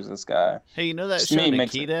choose this guy. Hey, that show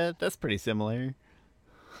Nikita? That's pretty similar.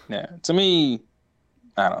 Yeah, to me,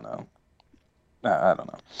 I don't know. I don't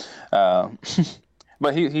know.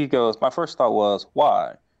 But he goes, my first thought was,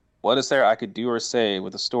 why? What is there I could do or say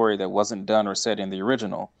with a story that wasn't done or said in the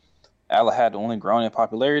original? Ala had only grown in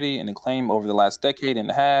popularity and acclaim over the last decade and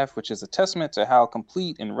a half, which is a testament to how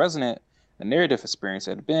complete and resonant the narrative experience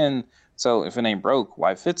had been. So if it ain't broke,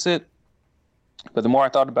 why fix it? But the more I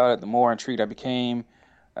thought about it, the more intrigued I became.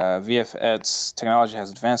 VFX technology has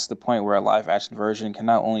advanced to the point where a live-action version can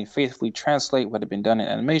not only faithfully translate what had been done in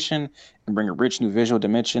animation and bring a rich new visual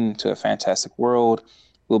dimension to a fantastic world,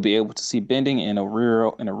 we'll be able to see bending in a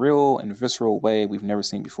real and visceral way we've never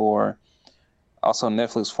seen before. Also,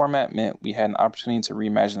 Netflix format meant we had an opportunity to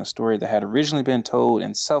reimagine a story that had originally been told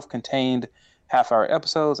in self-contained half-hour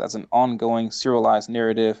episodes as an ongoing serialized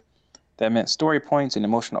narrative That meant story points and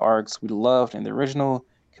emotional arcs we loved in the original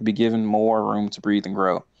could be given more room to breathe and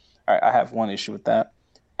grow. All right, I have one issue with that.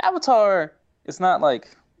 Avatar, it's not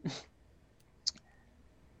like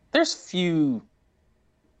there's few.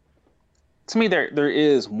 To me, there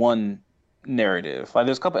is one narrative. Like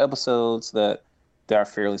there's a couple episodes that are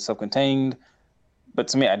fairly self-contained, but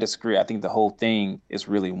to me, I disagree. I think the whole thing is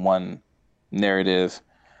really one narrative.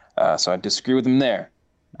 So I disagree with him there.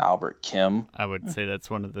 Albert Kim. I would say that's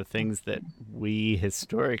one of the things that we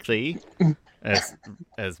historically,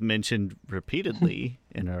 as mentioned repeatedly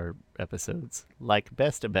in our episodes, like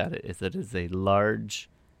best about it is that it is a large,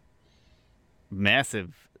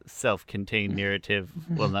 massive, self-contained narrative.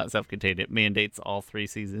 Well, not self-contained. It mandates all 3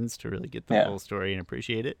 seasons to really get the full story and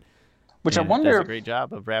appreciate it. Which and I wonder. It does a great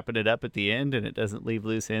job of wrapping it up at the end, and it doesn't leave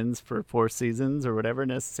loose ends for 4 seasons or whatever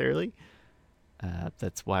necessarily.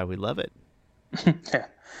 That's why we love it.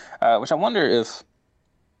 Which I wonder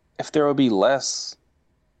if there will be less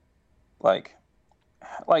like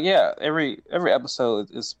every episode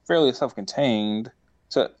is fairly self-contained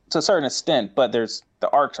to a certain extent, but there's the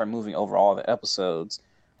arcs are moving over all the episodes.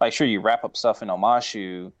 Like sure, you wrap up stuff in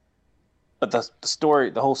Omashu, but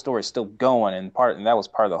the whole story is still going, and that was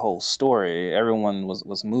part of the whole story. Everyone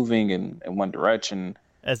was moving in one direction.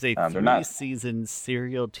 As a 3-season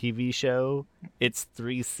serial TV show, its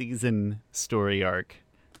 3-season story arc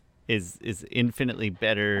is infinitely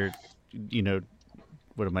better,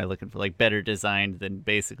 what am I looking for? Like better designed than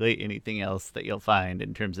basically anything else that you'll find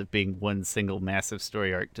in terms of being one single massive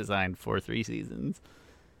story arc designed for 3 seasons.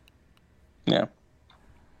 Yeah.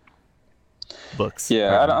 Books.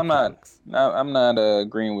 Yeah, I'm not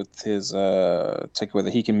agreeing with his takeaway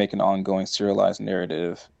that he can make an ongoing serialized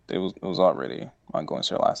narrative. It was already ongoing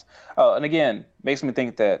serialized. Oh, and again, makes me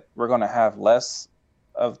think that we're going to have less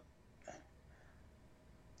of,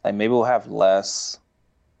 like maybe we'll have less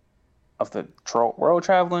of the world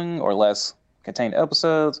traveling or less contained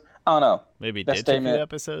episodes. I don't know. Maybe digital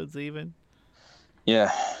episodes even.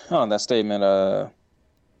 Yeah, I don't know, that statement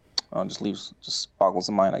just boggles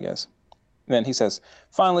the mind, I guess. Then he says,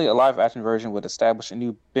 finally, a live action version would establish a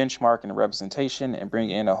new benchmark in representation and bring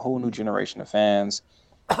in a whole new generation of fans.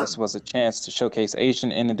 This was a chance to showcase Asian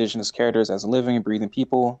and indigenous characters as living and breathing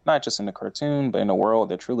people, not just in the cartoon, but in a world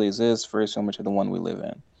that truly exists very similar to the one we live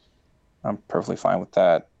in. I'm perfectly fine with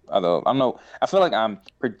that. Although I feel like I'm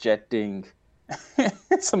projecting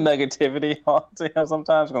some negativity onto him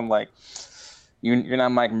sometimes. I'm like, you're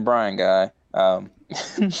not Mike and Brian guy.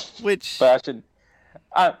 Which, but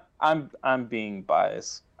I'm being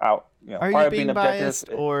biased. Are you being biased,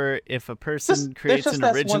 or if a person creates an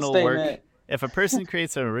original work? If a person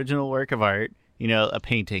creates an original work of art, a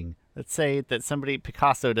painting, let's say that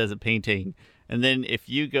Picasso does a painting, and then if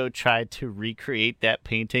you go try to recreate that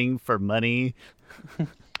painting for money,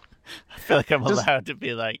 I feel like I'm allowed to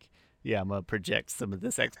be like, yeah, I'm going to project some of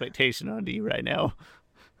this expectation onto you right now.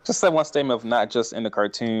 Just that one statement of not just in the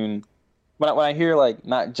cartoon. When I hear like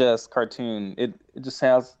not just cartoon, it just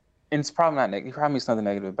sounds, and it's probably not negative. Probably something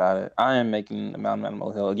negative about it. I am making the Mountain Man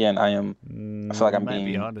Molehill again. I feel like I'm being.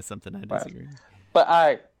 Might be onto something. I disagree. But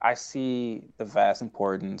I see the vast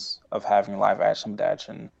importance of having live action,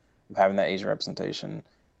 of having that Asian representation.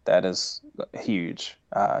 That is huge.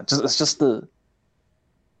 It's just the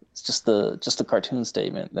cartoon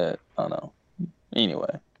statement that I don't know.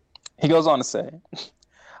 Anyway, he goes on to say,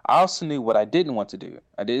 I also knew what I didn't want to do.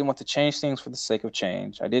 I didn't want to change things for the sake of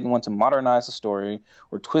change. I didn't want to modernize the story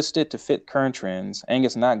or twist it to fit current trends. Aang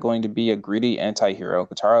is not going to be a greedy anti-hero.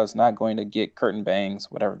 Katara is not going to get curtain bangs,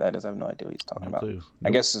 whatever that is. I have no idea what he's talking about. Nope. I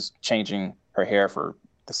guess it's changing her hair for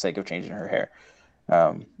the sake of changing her hair.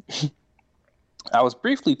 I was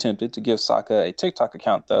briefly tempted to give Sokka a TikTok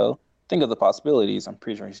account, though. Think of the possibilities. I'm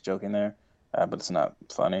pretty sure he's joking there, but it's not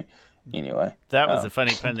funny. Anyway, that was a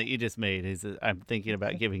funny pun that you just made. I'm thinking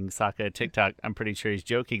about giving Sokka a TikTok. I'm pretty sure he's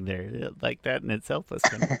joking there. Like that in itself was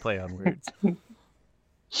kind of a play on words.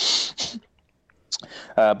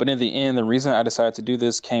 But in the end, the reason I decided to do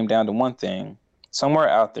this came down to one thing. Somewhere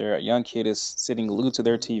out there, a young kid is sitting glued to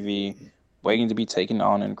their TV, waiting to be taken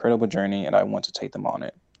on an incredible journey, and I want to take them on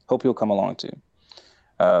it. Hope you'll come along too.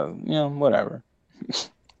 Whatever.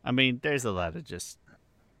 I mean, there's a lot of just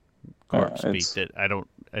corpse speak that I don't.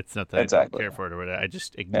 It's not that I don't care for it or whatever. I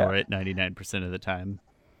just ignore it 99% of the time.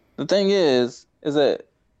 The thing is that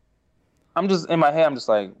I'm just in my head. I'm just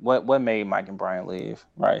like, what made Mike and Brian leave?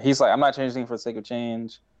 Right? He's like, I'm not changing for the sake of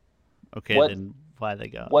change. Okay, then why they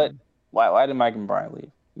go? Why did Mike and Brian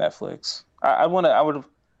leave Netflix? I would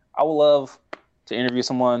love to interview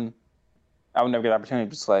someone. I would never get the opportunity.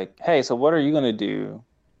 Just like, hey, so what are you gonna do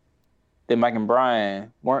that Mike and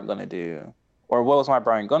Brian weren't gonna do? Or what was my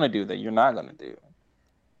Brian going to do that you're not going to do?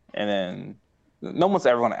 And then no one's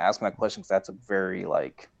ever going to ask me that question because that's a very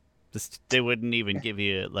like... They wouldn't even give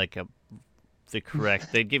you like the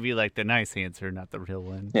correct... They'd give you like the nice answer, not the real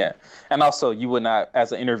one. Yeah. And also you would not,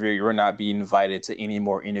 as an interviewer, you would not be invited to any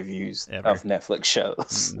more interviews Ever. of Netflix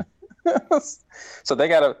shows. So they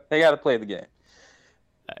gotta play the game.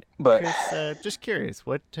 But Chris, just curious,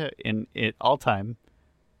 what in all time,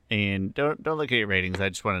 and don't look at your ratings. I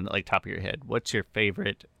just want to like top of your head. What's your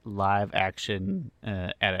favorite live action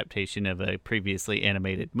adaptation of a previously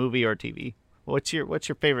animated movie or TV? What's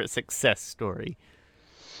your favorite success story?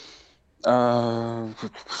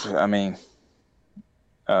 I mean,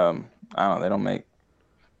 I don't know. They don't make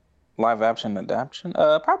live action adaptation.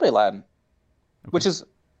 Probably Aladdin, okay. Which is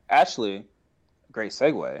actually a great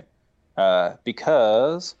segue,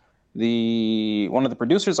 because one of the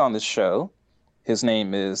producers on this show, his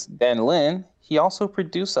name is Dan Lin. He also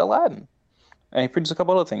produced Aladdin, and he produced a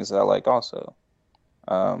couple other things that I like also.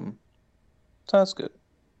 So that's good.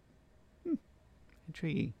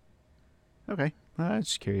 Intriguing. Okay, I'm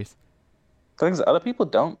just curious. Things that other people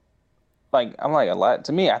don't like. I'm like, a lot.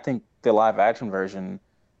 To me, I think the live action version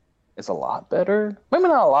is a lot better. Maybe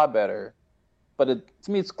not a lot better, but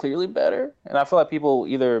to me, it's clearly better. And I feel like people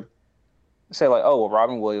either say like, "Oh, well,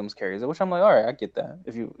 Robin Williams carries it," which I'm like, "All right, I get that."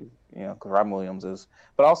 If you know, because Robin Williams is,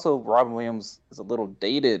 but also Robin Williams is a little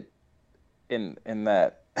dated in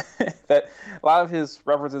that that a lot of his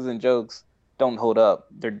references and jokes don't hold up.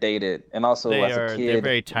 They're dated, and also as a kid, they're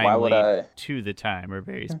very timely to the time, or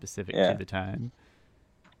very specific to the time.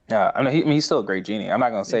 Yeah, I mean, he's still a great genie. I'm not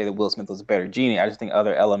going to say that Will Smith was a better genie. I just think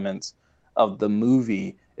other elements of the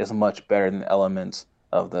movie is much better than elements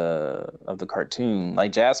of the cartoon.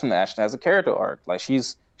 Like Jasmine actually has a character arc. Like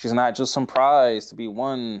she's not just some prize to be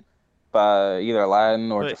won by either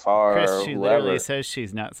Aladdin or Jafar Chris, or she whoever. Literally says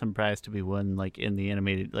she's not surprised to be won, like in the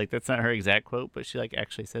animated. Like that's not her exact quote, but she like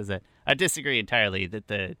actually says that. I disagree entirely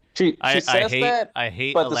that she says that. I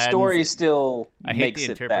hate, but the story still I hate makes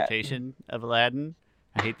the interpretation of Aladdin.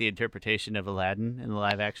 I hate the interpretation of Aladdin in the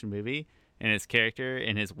live action movie and his character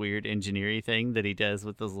and his weird engineering thing that he does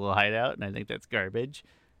with his little hideout, and I think that's garbage.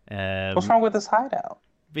 What's wrong with his hideout?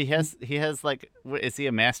 He has like, is he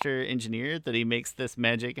a master engineer that he makes this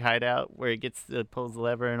magic hideout where he pulls the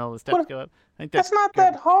lever and all the steps go up? I think that's not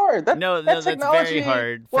that hard. That that's very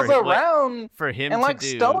hard. Was around for him in like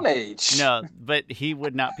to do. Stone Age. No, but he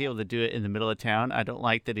would not be able to do it in the middle of town. I don't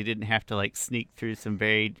like that he didn't have to like sneak through some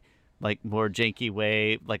very like more janky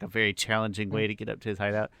way, like a very challenging way to get up to his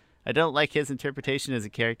hideout. I don't like his interpretation as a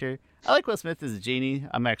character. I like Will Smith as a genie.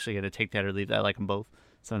 I'm actually going to take that or leave that. I like them both.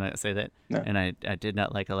 So I'm not going to say that. No. And I did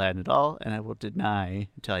not like Aladdin at all, and I will deny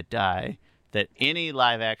until I die that any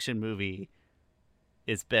live-action movie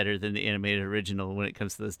is better than the animated original when it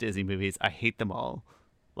comes to those Disney movies. I hate them all.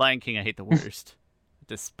 Lion King, I hate the worst.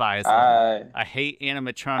 Despise them. I hate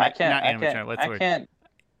animatronic. What's the word?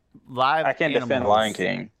 I can't defend Lion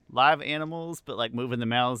King. Live animals, but like moving the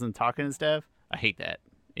mouths and talking and stuff. I hate that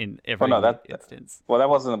in every instance. Well, that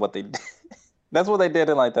wasn't what they did. That's what they did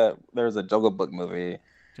in like that. There was a Jungle Book movie.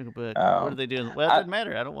 Jungle Book. What are they doing? Well, it doesn't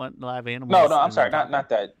matter. I don't want live animals. No, I'm sorry. Not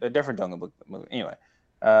that. A different Jungle Book movie. Anyway,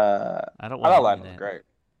 I thought Aladdin was great.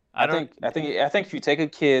 I think if you take a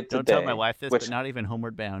kid today, don't tell my wife this, but not even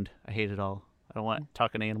Homeward Bound. I hate it all. I don't want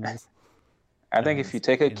talking animals. I think if you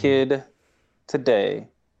take a kid today,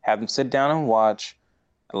 have them sit down and watch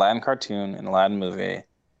Aladdin cartoon and Aladdin movie,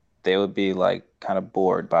 they would be like kind of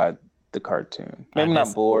bored by the cartoon. Maybe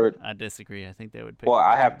not bored. I disagree. I think they would pick. Well,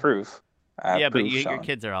 I have proof. But your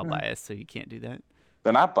kids are all biased, so you can't do that.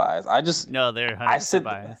 They're not biased. They're 100%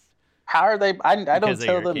 biased. How are they? I don't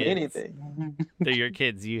tell them anything. They're your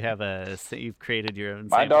kids. You've created your own.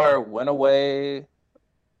 My daughter went away.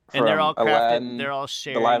 And they're all crafted. Aladdin, they're all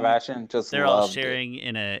sharing. The live action. They're all sharing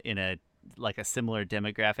in a like a similar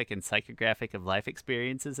demographic and psychographic of life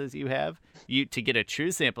experiences as you have. To get a true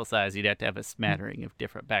sample size, you'd have to have a smattering of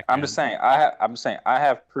different backgrounds. I'm just saying. I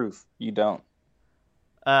have proof. You don't.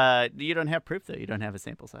 You don't have proof though. You don't have a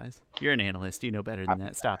sample size. You're an analyst. You know better than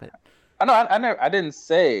that. Stop it. I didn't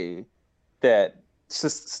say that.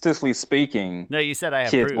 Statistically speaking. No, you said I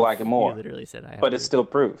have kids proof. Will like it more. You literally said I have. But proof. It's still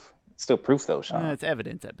proof. It's still proof though, Sean. It's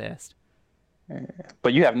evidence at best. Yeah.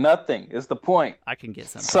 But you have nothing. Is the point. I can get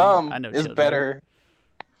something. Some I know is children. Better.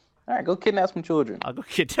 All right, go kidnap some children. I'll go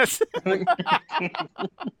kidnap.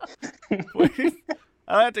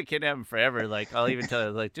 I don't have to kidnap them forever. Like I'll even tell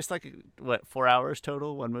you, like just like 4 hours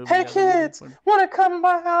total, one movie. Hey kids, want to come to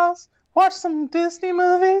my house? Watch some Disney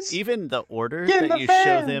movies. Even the order that you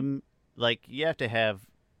show them, like you have to have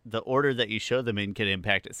the order that you show them in can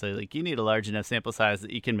impact it. So like you need a large enough sample size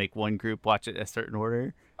that you can make one group watch it a certain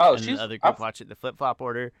order, Oh, and the other group watch it the flip flop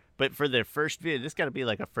order. But for their first view, this got to be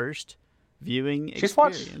like a first viewing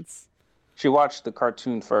experience. She watched the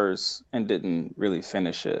cartoon first and didn't really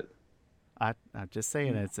finish it. I'm just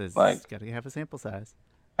saying it's like, got to have a sample size.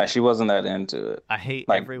 She wasn't that into it. I hate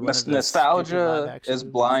like every one of those nostalgia is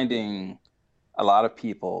movies. blinding a lot of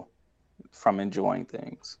people from enjoying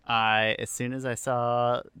things. As soon as I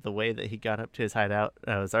saw the way that he got up to his hideout,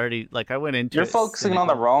 I was already like, I went into You're focusing on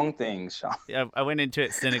the wrong things, Sean. I went into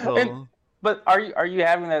it cynical. But are you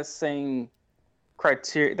having that same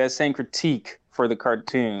criteria, that same critique for the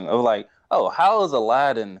cartoon of like, oh, how is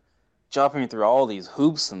Aladdin jumping through all these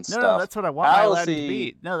hoops and stuff? No, that's what I want my Aladdin to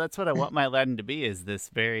be. No, that's what I want my Aladdin to be, is this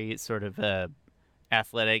very sort of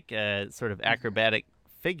athletic, sort of acrobatic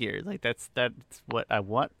figure. Like that's what I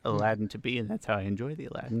want Aladdin to be, and that's how I enjoy the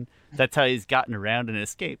Aladdin. That's how he's gotten around and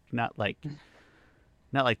escaped. Not like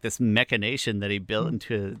this machination that he built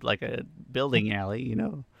into like a building alley, you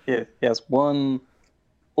know. Yeah, he has one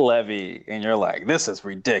levy, and you're like, this is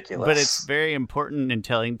ridiculous. But it's very important and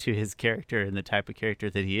telling to his character and the type of character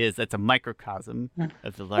that he is. That's a microcosm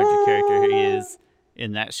of the larger character he is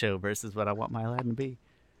in that show versus what I want my Aladdin to be.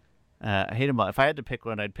 I hate them all. If I had to pick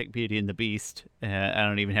one, I'd pick Beauty and the Beast. I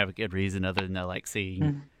don't even have a good reason other than I like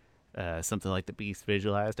seeing something like the Beast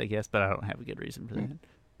visualized, I guess, but I don't have a good reason for that.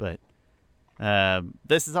 But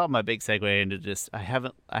this is all my big segue into just I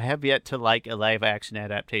have yet to like a live action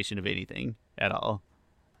adaptation of anything at all.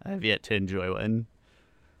 I have yet to enjoy one.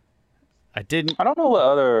 I don't know what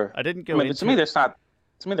other. I didn't go into. To me, there's not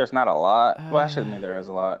a lot. Well, actually, to me, there is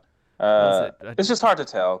a lot. It's just hard to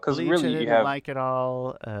tell because really you have like it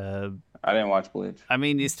all. I didn't watch Bleach. I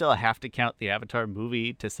mean, you still have to count the Avatar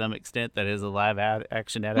movie to some extent. That is a live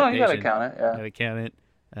action adaptation. No, you gotta count it. Yeah, gotta count it.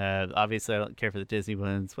 Obviously, I don't care for the Disney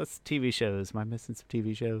ones. What's TV shows? Am I missing some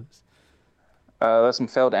TV shows? There's some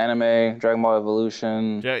failed anime, Dragon Ball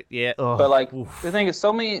Evolution. Yeah, but like the thing is,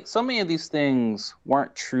 so many of these things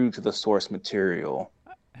weren't true to the source material.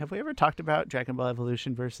 Have we ever talked about Dragon Ball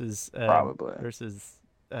Evolution versus probably versus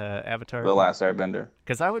Avatar? The Last Airbender.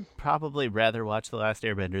 Because I would probably rather watch The Last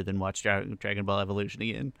Airbender than watch Dragon Ball Evolution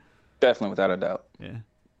again. Definitely, without a doubt.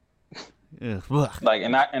 Yeah. Like,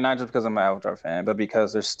 and not just because I'm an Avatar fan, but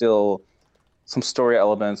because there's still some story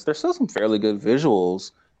elements. There's still some fairly good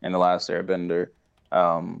visuals in The Last Airbender.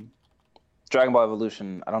 Dragon Ball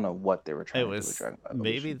Evolution, I don't know what they were trying to do with Dragon Ball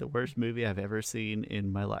Evolution. Maybe the worst movie I've ever seen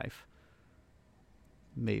in my life.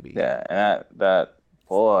 Maybe. Yeah, and that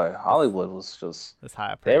boy, Hollywood was just. That's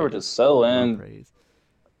high praise. They were just so in. Praise.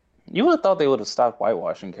 You would have thought they would have stopped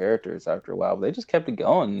whitewashing characters after a while, but they just kept it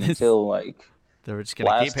going until like. They were just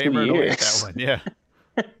gonna keep hammering away at that one. Yeah.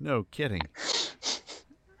 No kidding.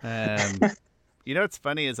 You know what's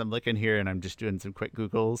funny is I'm looking here and I'm just doing some quick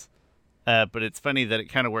Googles. But it's funny that it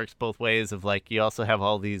kind of works both ways of like you also have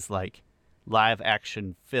all these like live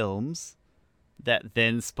action films that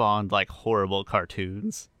then spawned like horrible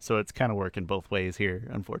cartoons. So it's kind of working both ways here,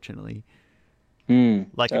 unfortunately.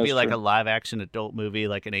 Like it'd be like a live action adult movie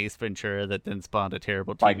like an Ace Ventura that then spawned a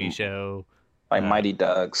terrible TV show. Like Mighty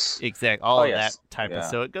Ducks. Exactly. All of that type of.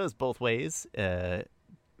 So it goes both ways. I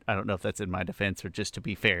don't know if that's in my defense or just to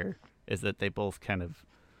be fair, is that they both kind of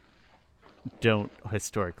don't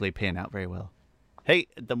historically pan out very well. Hey,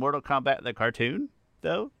 the Mortal Kombat, the cartoon,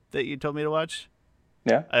 though, that you told me to watch?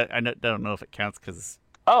 Yeah. I don't know if it counts because.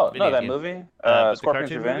 Oh, no, that movie?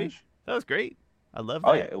 Scorpion's Revenge? Movie, that was great. I love that.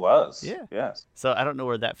 Oh, yeah, it was. Yeah. Yes. So I don't know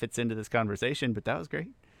where that fits into this conversation, but that was great.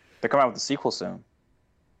 They're coming out with the sequel soon.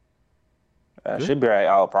 Should be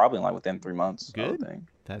out probably like within 3 months. Good.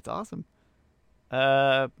 That's awesome.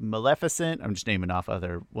 Maleficent. I'm just naming off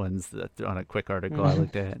other ones that on a quick article I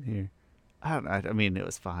looked at here. I mean, it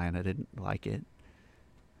was fine. I didn't like it.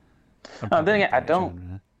 I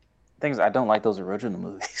don't like those original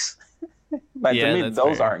movies. Like to me,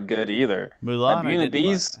 those aren't good either.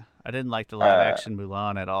 Mulan. I didn't like the live action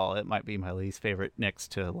Mulan at all. It might be my least favorite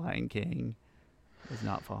next to Lion King. Was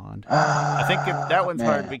not fond. I think that one's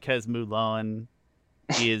hard because Mulan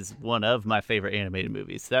is one of my favorite animated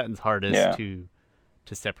movies. That one's hardest to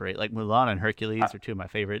separate. Like Mulan and Hercules are two of my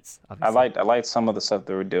favorites. Obviously. I liked some of the stuff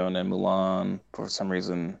they were doing in Mulan. For some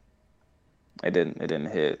reason, it didn't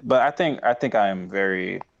hit. But I think I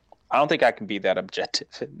don't think I can be that objective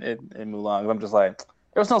in Mulan. I'm just like,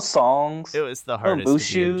 there was no songs. It was the hardest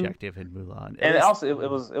to be objective in Mulan. And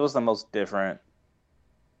it was the most different.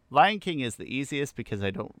 Lion King is the easiest because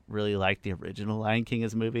I don't really like the original Lion King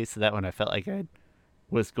as a movie, so that one I felt like I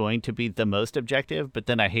was going to be the most objective, but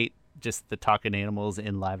then I hate just the talking animals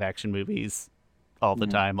in live action movies all the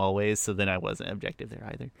time, always. So then I wasn't objective there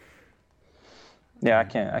either. Yeah, I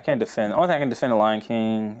can't defend. The only thing I can defend the Lion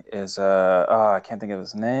King is I can't think of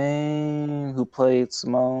his name. Who played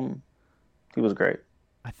Simone? He was great.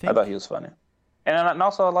 I thought he was funny, and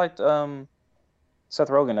also I liked Seth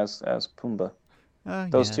Rogen as Pumbaa.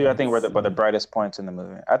 Those two, I think, were the brightest points in the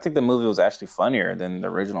movie. I think the movie was actually funnier than the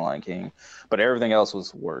original Lion King, but everything else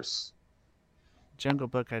was worse. Jungle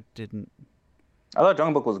Book, I thought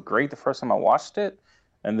Jungle Book was great the first time I watched it,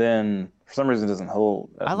 and then for some reason it doesn't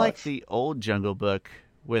hold as much. Like the old Jungle Book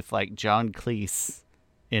with like John Cleese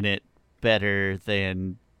in it better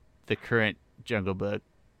than the current Jungle Book,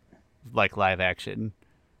 like live action.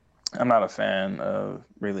 I'm not a fan of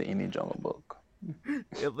really any Jungle Book.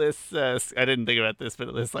 It lists, I didn't think about this, but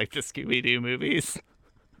it lists like the Scooby-Doo movies.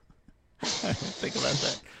 I didn't think about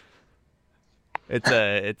that.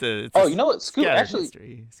 It's oh, you know what? Scattered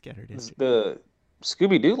history. The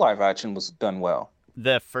Scooby-Doo live action was done well.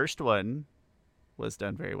 The first one was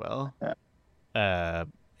done very well. Yeah.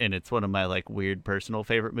 And it's one of my like weird personal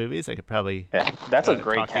favorite movies. I could probably that's a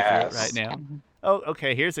great cast right now. Oh,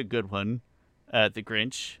 okay. Here's a good one. The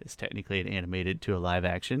Grinch is technically an animated to a live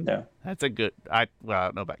action. Yeah, that's a good. I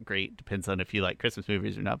don't know about great. Depends on if you like Christmas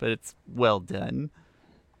movies or not. But it's well done.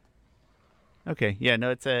 Okay. Yeah.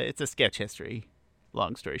 No. It's a sketch history.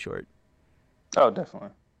 Long story short. Oh,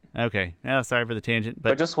 definitely. Okay. Now, sorry for the tangent,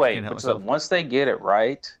 but just wait. Once they get it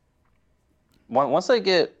right, once they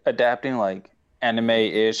get adapting like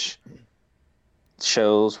anime-ish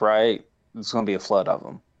shows right, there's going to be a flood of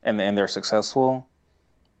them, and they're successful.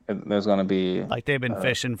 There's going to be like they've been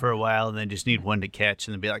fishing for a while, and then just need one to catch,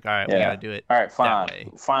 and then be like, all right, we got to do it. All right,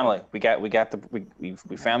 fine. Finally,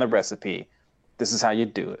 we found the recipe. This is how you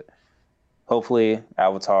do it. Hopefully,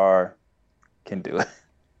 Avatar can do it.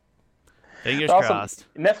 Fingers crossed.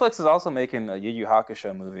 Netflix is also making a Yu Yu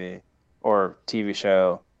Hakusho movie or TV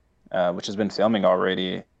show, which has been filming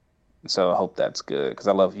already. So I hope that's good because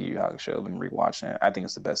I love Yu Yu Hakusho. I've been rewatching it. I think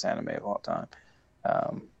it's the best anime of all time.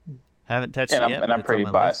 Haven't touched it yet. And I'm pretty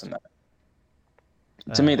biased in that.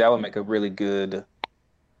 To me, that would make a really good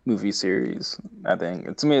movie series. I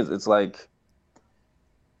think. To me, it's like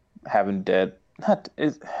having Deadpool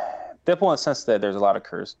in the sense that there's a lot of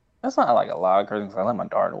curse. That's not like a lot of cursing. I let my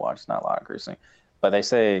daughter watch. It's not a lot of cursing, but they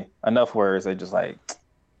say enough words. They just like,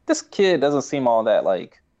 this kid doesn't seem all that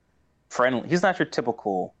like friendly. He's not your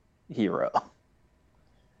typical hero.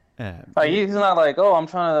 Like he's not like, oh, I'm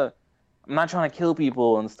not trying to kill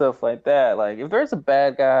people and stuff like that. Like if there's a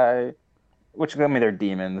bad guy, which I mean they're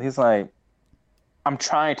demons. He's like, I'm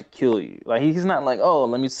trying to kill you. Like he's not like, oh,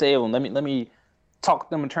 let me save him. Let me talk to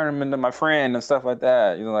them and turn him into my friend and stuff like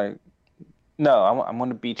that. You know, like. No, I'm going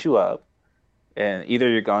to beat you up, and either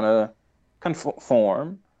you're going to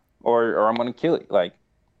conform, or I'm going to kill you. Like,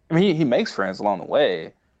 I mean, he makes friends along the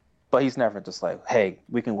way, but he's never just like, hey,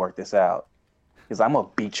 we can work this out. Because I'm going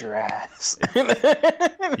to beat your ass.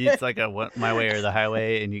 It's like my way or the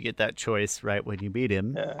highway, and you get that choice right when you beat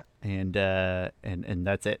him, and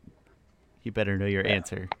that's it. You better know your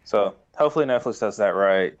answer. So hopefully Netflix does that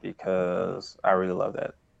right, because I really love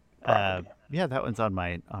that. Yeah, that one's on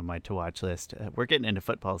my to watch list. We're getting into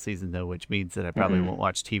football season though, which means that I probably won't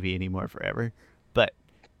watch TV anymore forever. But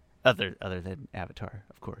other than Avatar,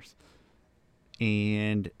 of course.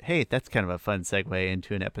 And hey, that's kind of a fun segue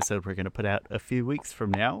into an episode we're going to put out a few weeks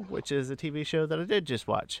from now, which is a TV show that I did just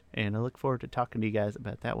watch, and I look forward to talking to you guys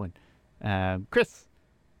about that one. Chris,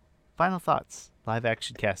 final thoughts, live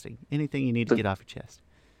action casting, anything you need to get off your chest?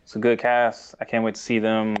 It's a good cast. I can't wait to see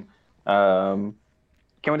them. Can't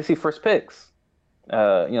wait to see first picks.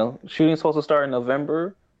 Shooting's supposed to start in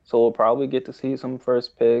November, so we'll probably get to see some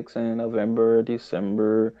first picks in November,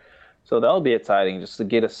 December. So that'll be exciting just to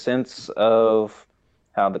get a sense of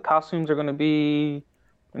how the costumes are going to be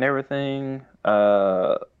and everything.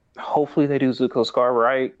 Hopefully they do Zuko Scar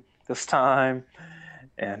right this time.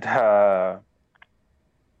 And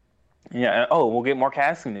we'll get more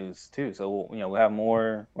casting news too. So we'll have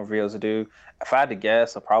more videos to do. If I had to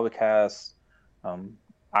guess, I'll probably cast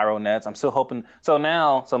Iroh Nets. I'm still hoping. So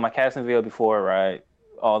my casting video before, right?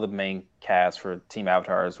 All the main cast for Team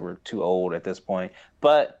Avatars were too old at this point.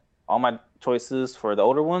 But all my choices for the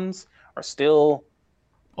older ones are still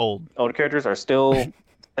old. Older characters are still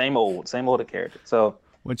same old characters. So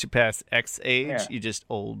once you pass X age, you're just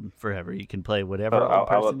old forever. You can play whatever old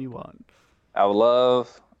person you want. I would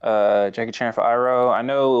love Jackie Chan for Iroh. I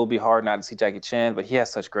know it will be hard not to see Jackie Chan, but he has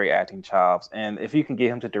such great acting chops. And if you can get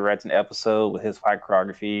him to direct an episode with his fight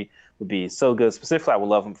choreography, would be so good. Specifically, I would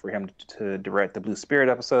love him for him to direct the Blue Spirit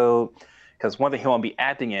episode, because one thing he won't be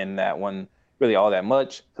acting in that one really all that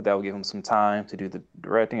much, so that will give him some time to do the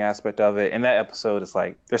directing aspect of it. And that episode is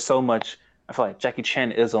like, there's so much, I feel like Jackie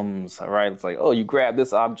Chan isms, right? It's like, oh, you grab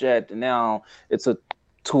this object and now it's a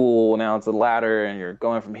tool, now it's a ladder, and you're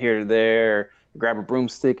going from here to there. You grab a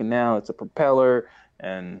broomstick and now it's a propeller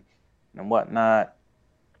and whatnot.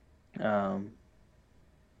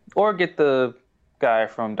 Or get the guy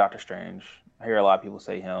from Doctor Strange. I hear a lot of people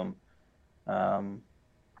say him.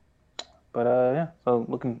 Yeah, so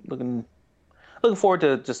looking forward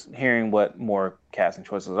to just hearing what more casting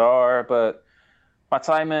choices are. But my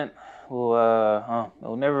assignment will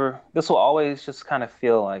never. This will always just kind of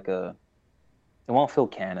feel like it won't feel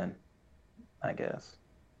canon, I guess.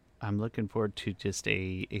 I'm looking forward to just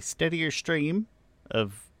a steadier stream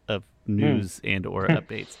of news and or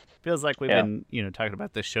updates. Feels like we've been talking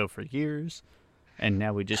about this show for years, and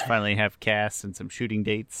now we just finally have casts and some shooting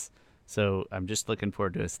dates. So I'm just looking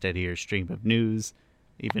forward to a steadier stream of news,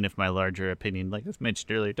 even if my larger opinion, like I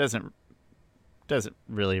mentioned earlier, doesn't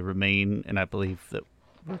really remain. And I believe that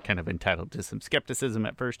we're kind of entitled to some skepticism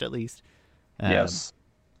at first, at least. Yes.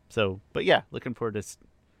 So, but yeah, looking forward to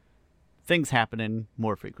things happening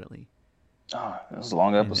more frequently. Oh, it was a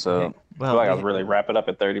long episode. I feel like I was really wrap it up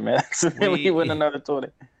at 30 minutes. And then we went another 20.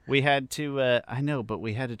 We had to, I know, but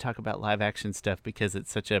we had to talk about live action stuff because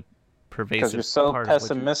it's such a pervasive. Because you're so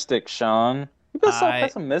pessimistic, Sean. You've been so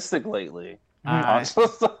pessimistic lately.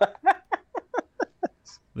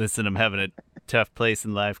 Listen, I'm having a tough place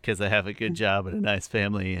in life because I have a good job and a nice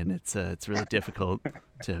family, and it's really difficult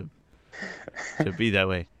to be that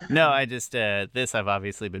way. No, I just this I've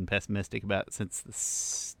obviously been pessimistic about since the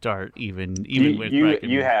start. Even with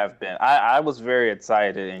you have been. I was very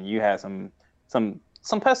excited, and you had some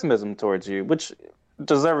pessimism towards you, which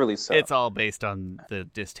deservedly so. It's all based on the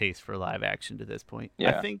distaste for live action to this point.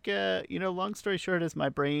 Yeah. I think long story short is my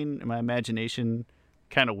brain and my imagination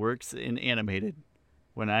kind of works in animated.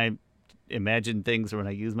 When I imagine things or when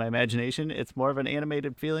I use my imagination, it's more of an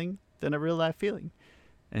animated feeling than a real life feeling.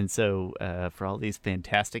 And so for all these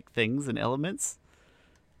fantastic things and elements,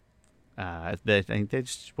 I think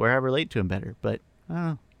that's where I relate to them better. But I don't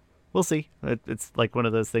know. We'll see. It's like one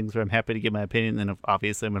of those things where I'm happy to give my opinion, and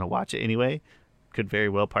obviously I'm going to watch it anyway. Could very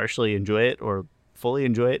well partially enjoy it or fully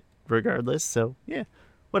enjoy it regardless. So yeah,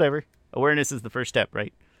 whatever. Awareness is the first step,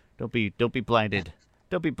 right? Don't be blinded.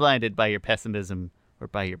 Don't be blinded by your pessimism or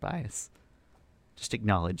by your bias. Just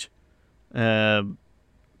acknowledge. Yeah,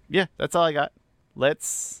 that's all I got.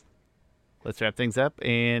 Let's wrap things up,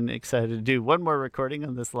 and excited to do one more recording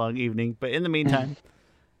on this long evening. But in the meantime,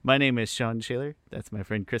 my name is Sean Shaler. That's my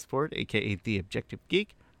friend Chris Ford, aka The Objective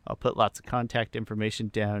Geek. I'll put lots of contact information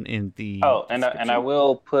down in the and I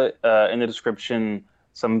will put in the description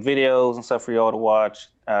some videos and stuff for y'all to watch,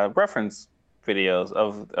 reference videos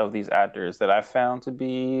of these actors that I found to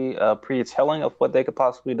be pretty telling of what they could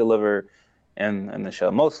possibly deliver in the show.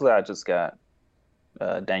 Mostly I just got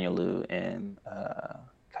Daniel Liu and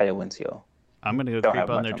Kaya Wincio. I'm going to go creep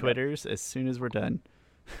on their Twitters as soon as we're done.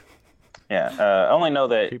 Yeah, I only know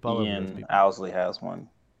that Ian Owsley has one.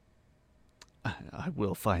 I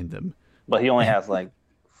will find them. But he only has like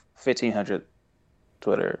 1,500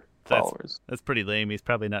 Twitter followers. That's pretty lame. He's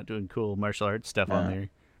probably not doing cool martial arts stuff on there.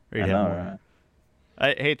 I know,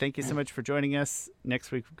 right? Hey, thank you so much for joining us.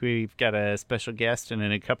 Next week, we've got a special guest, and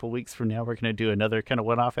in a couple weeks from now, we're going to do another kind of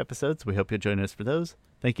one-off episode, so we hope you'll join us for those.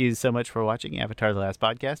 Thank you so much for watching Avatar: The Last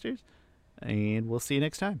Podcasters, and we'll see you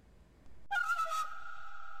next time.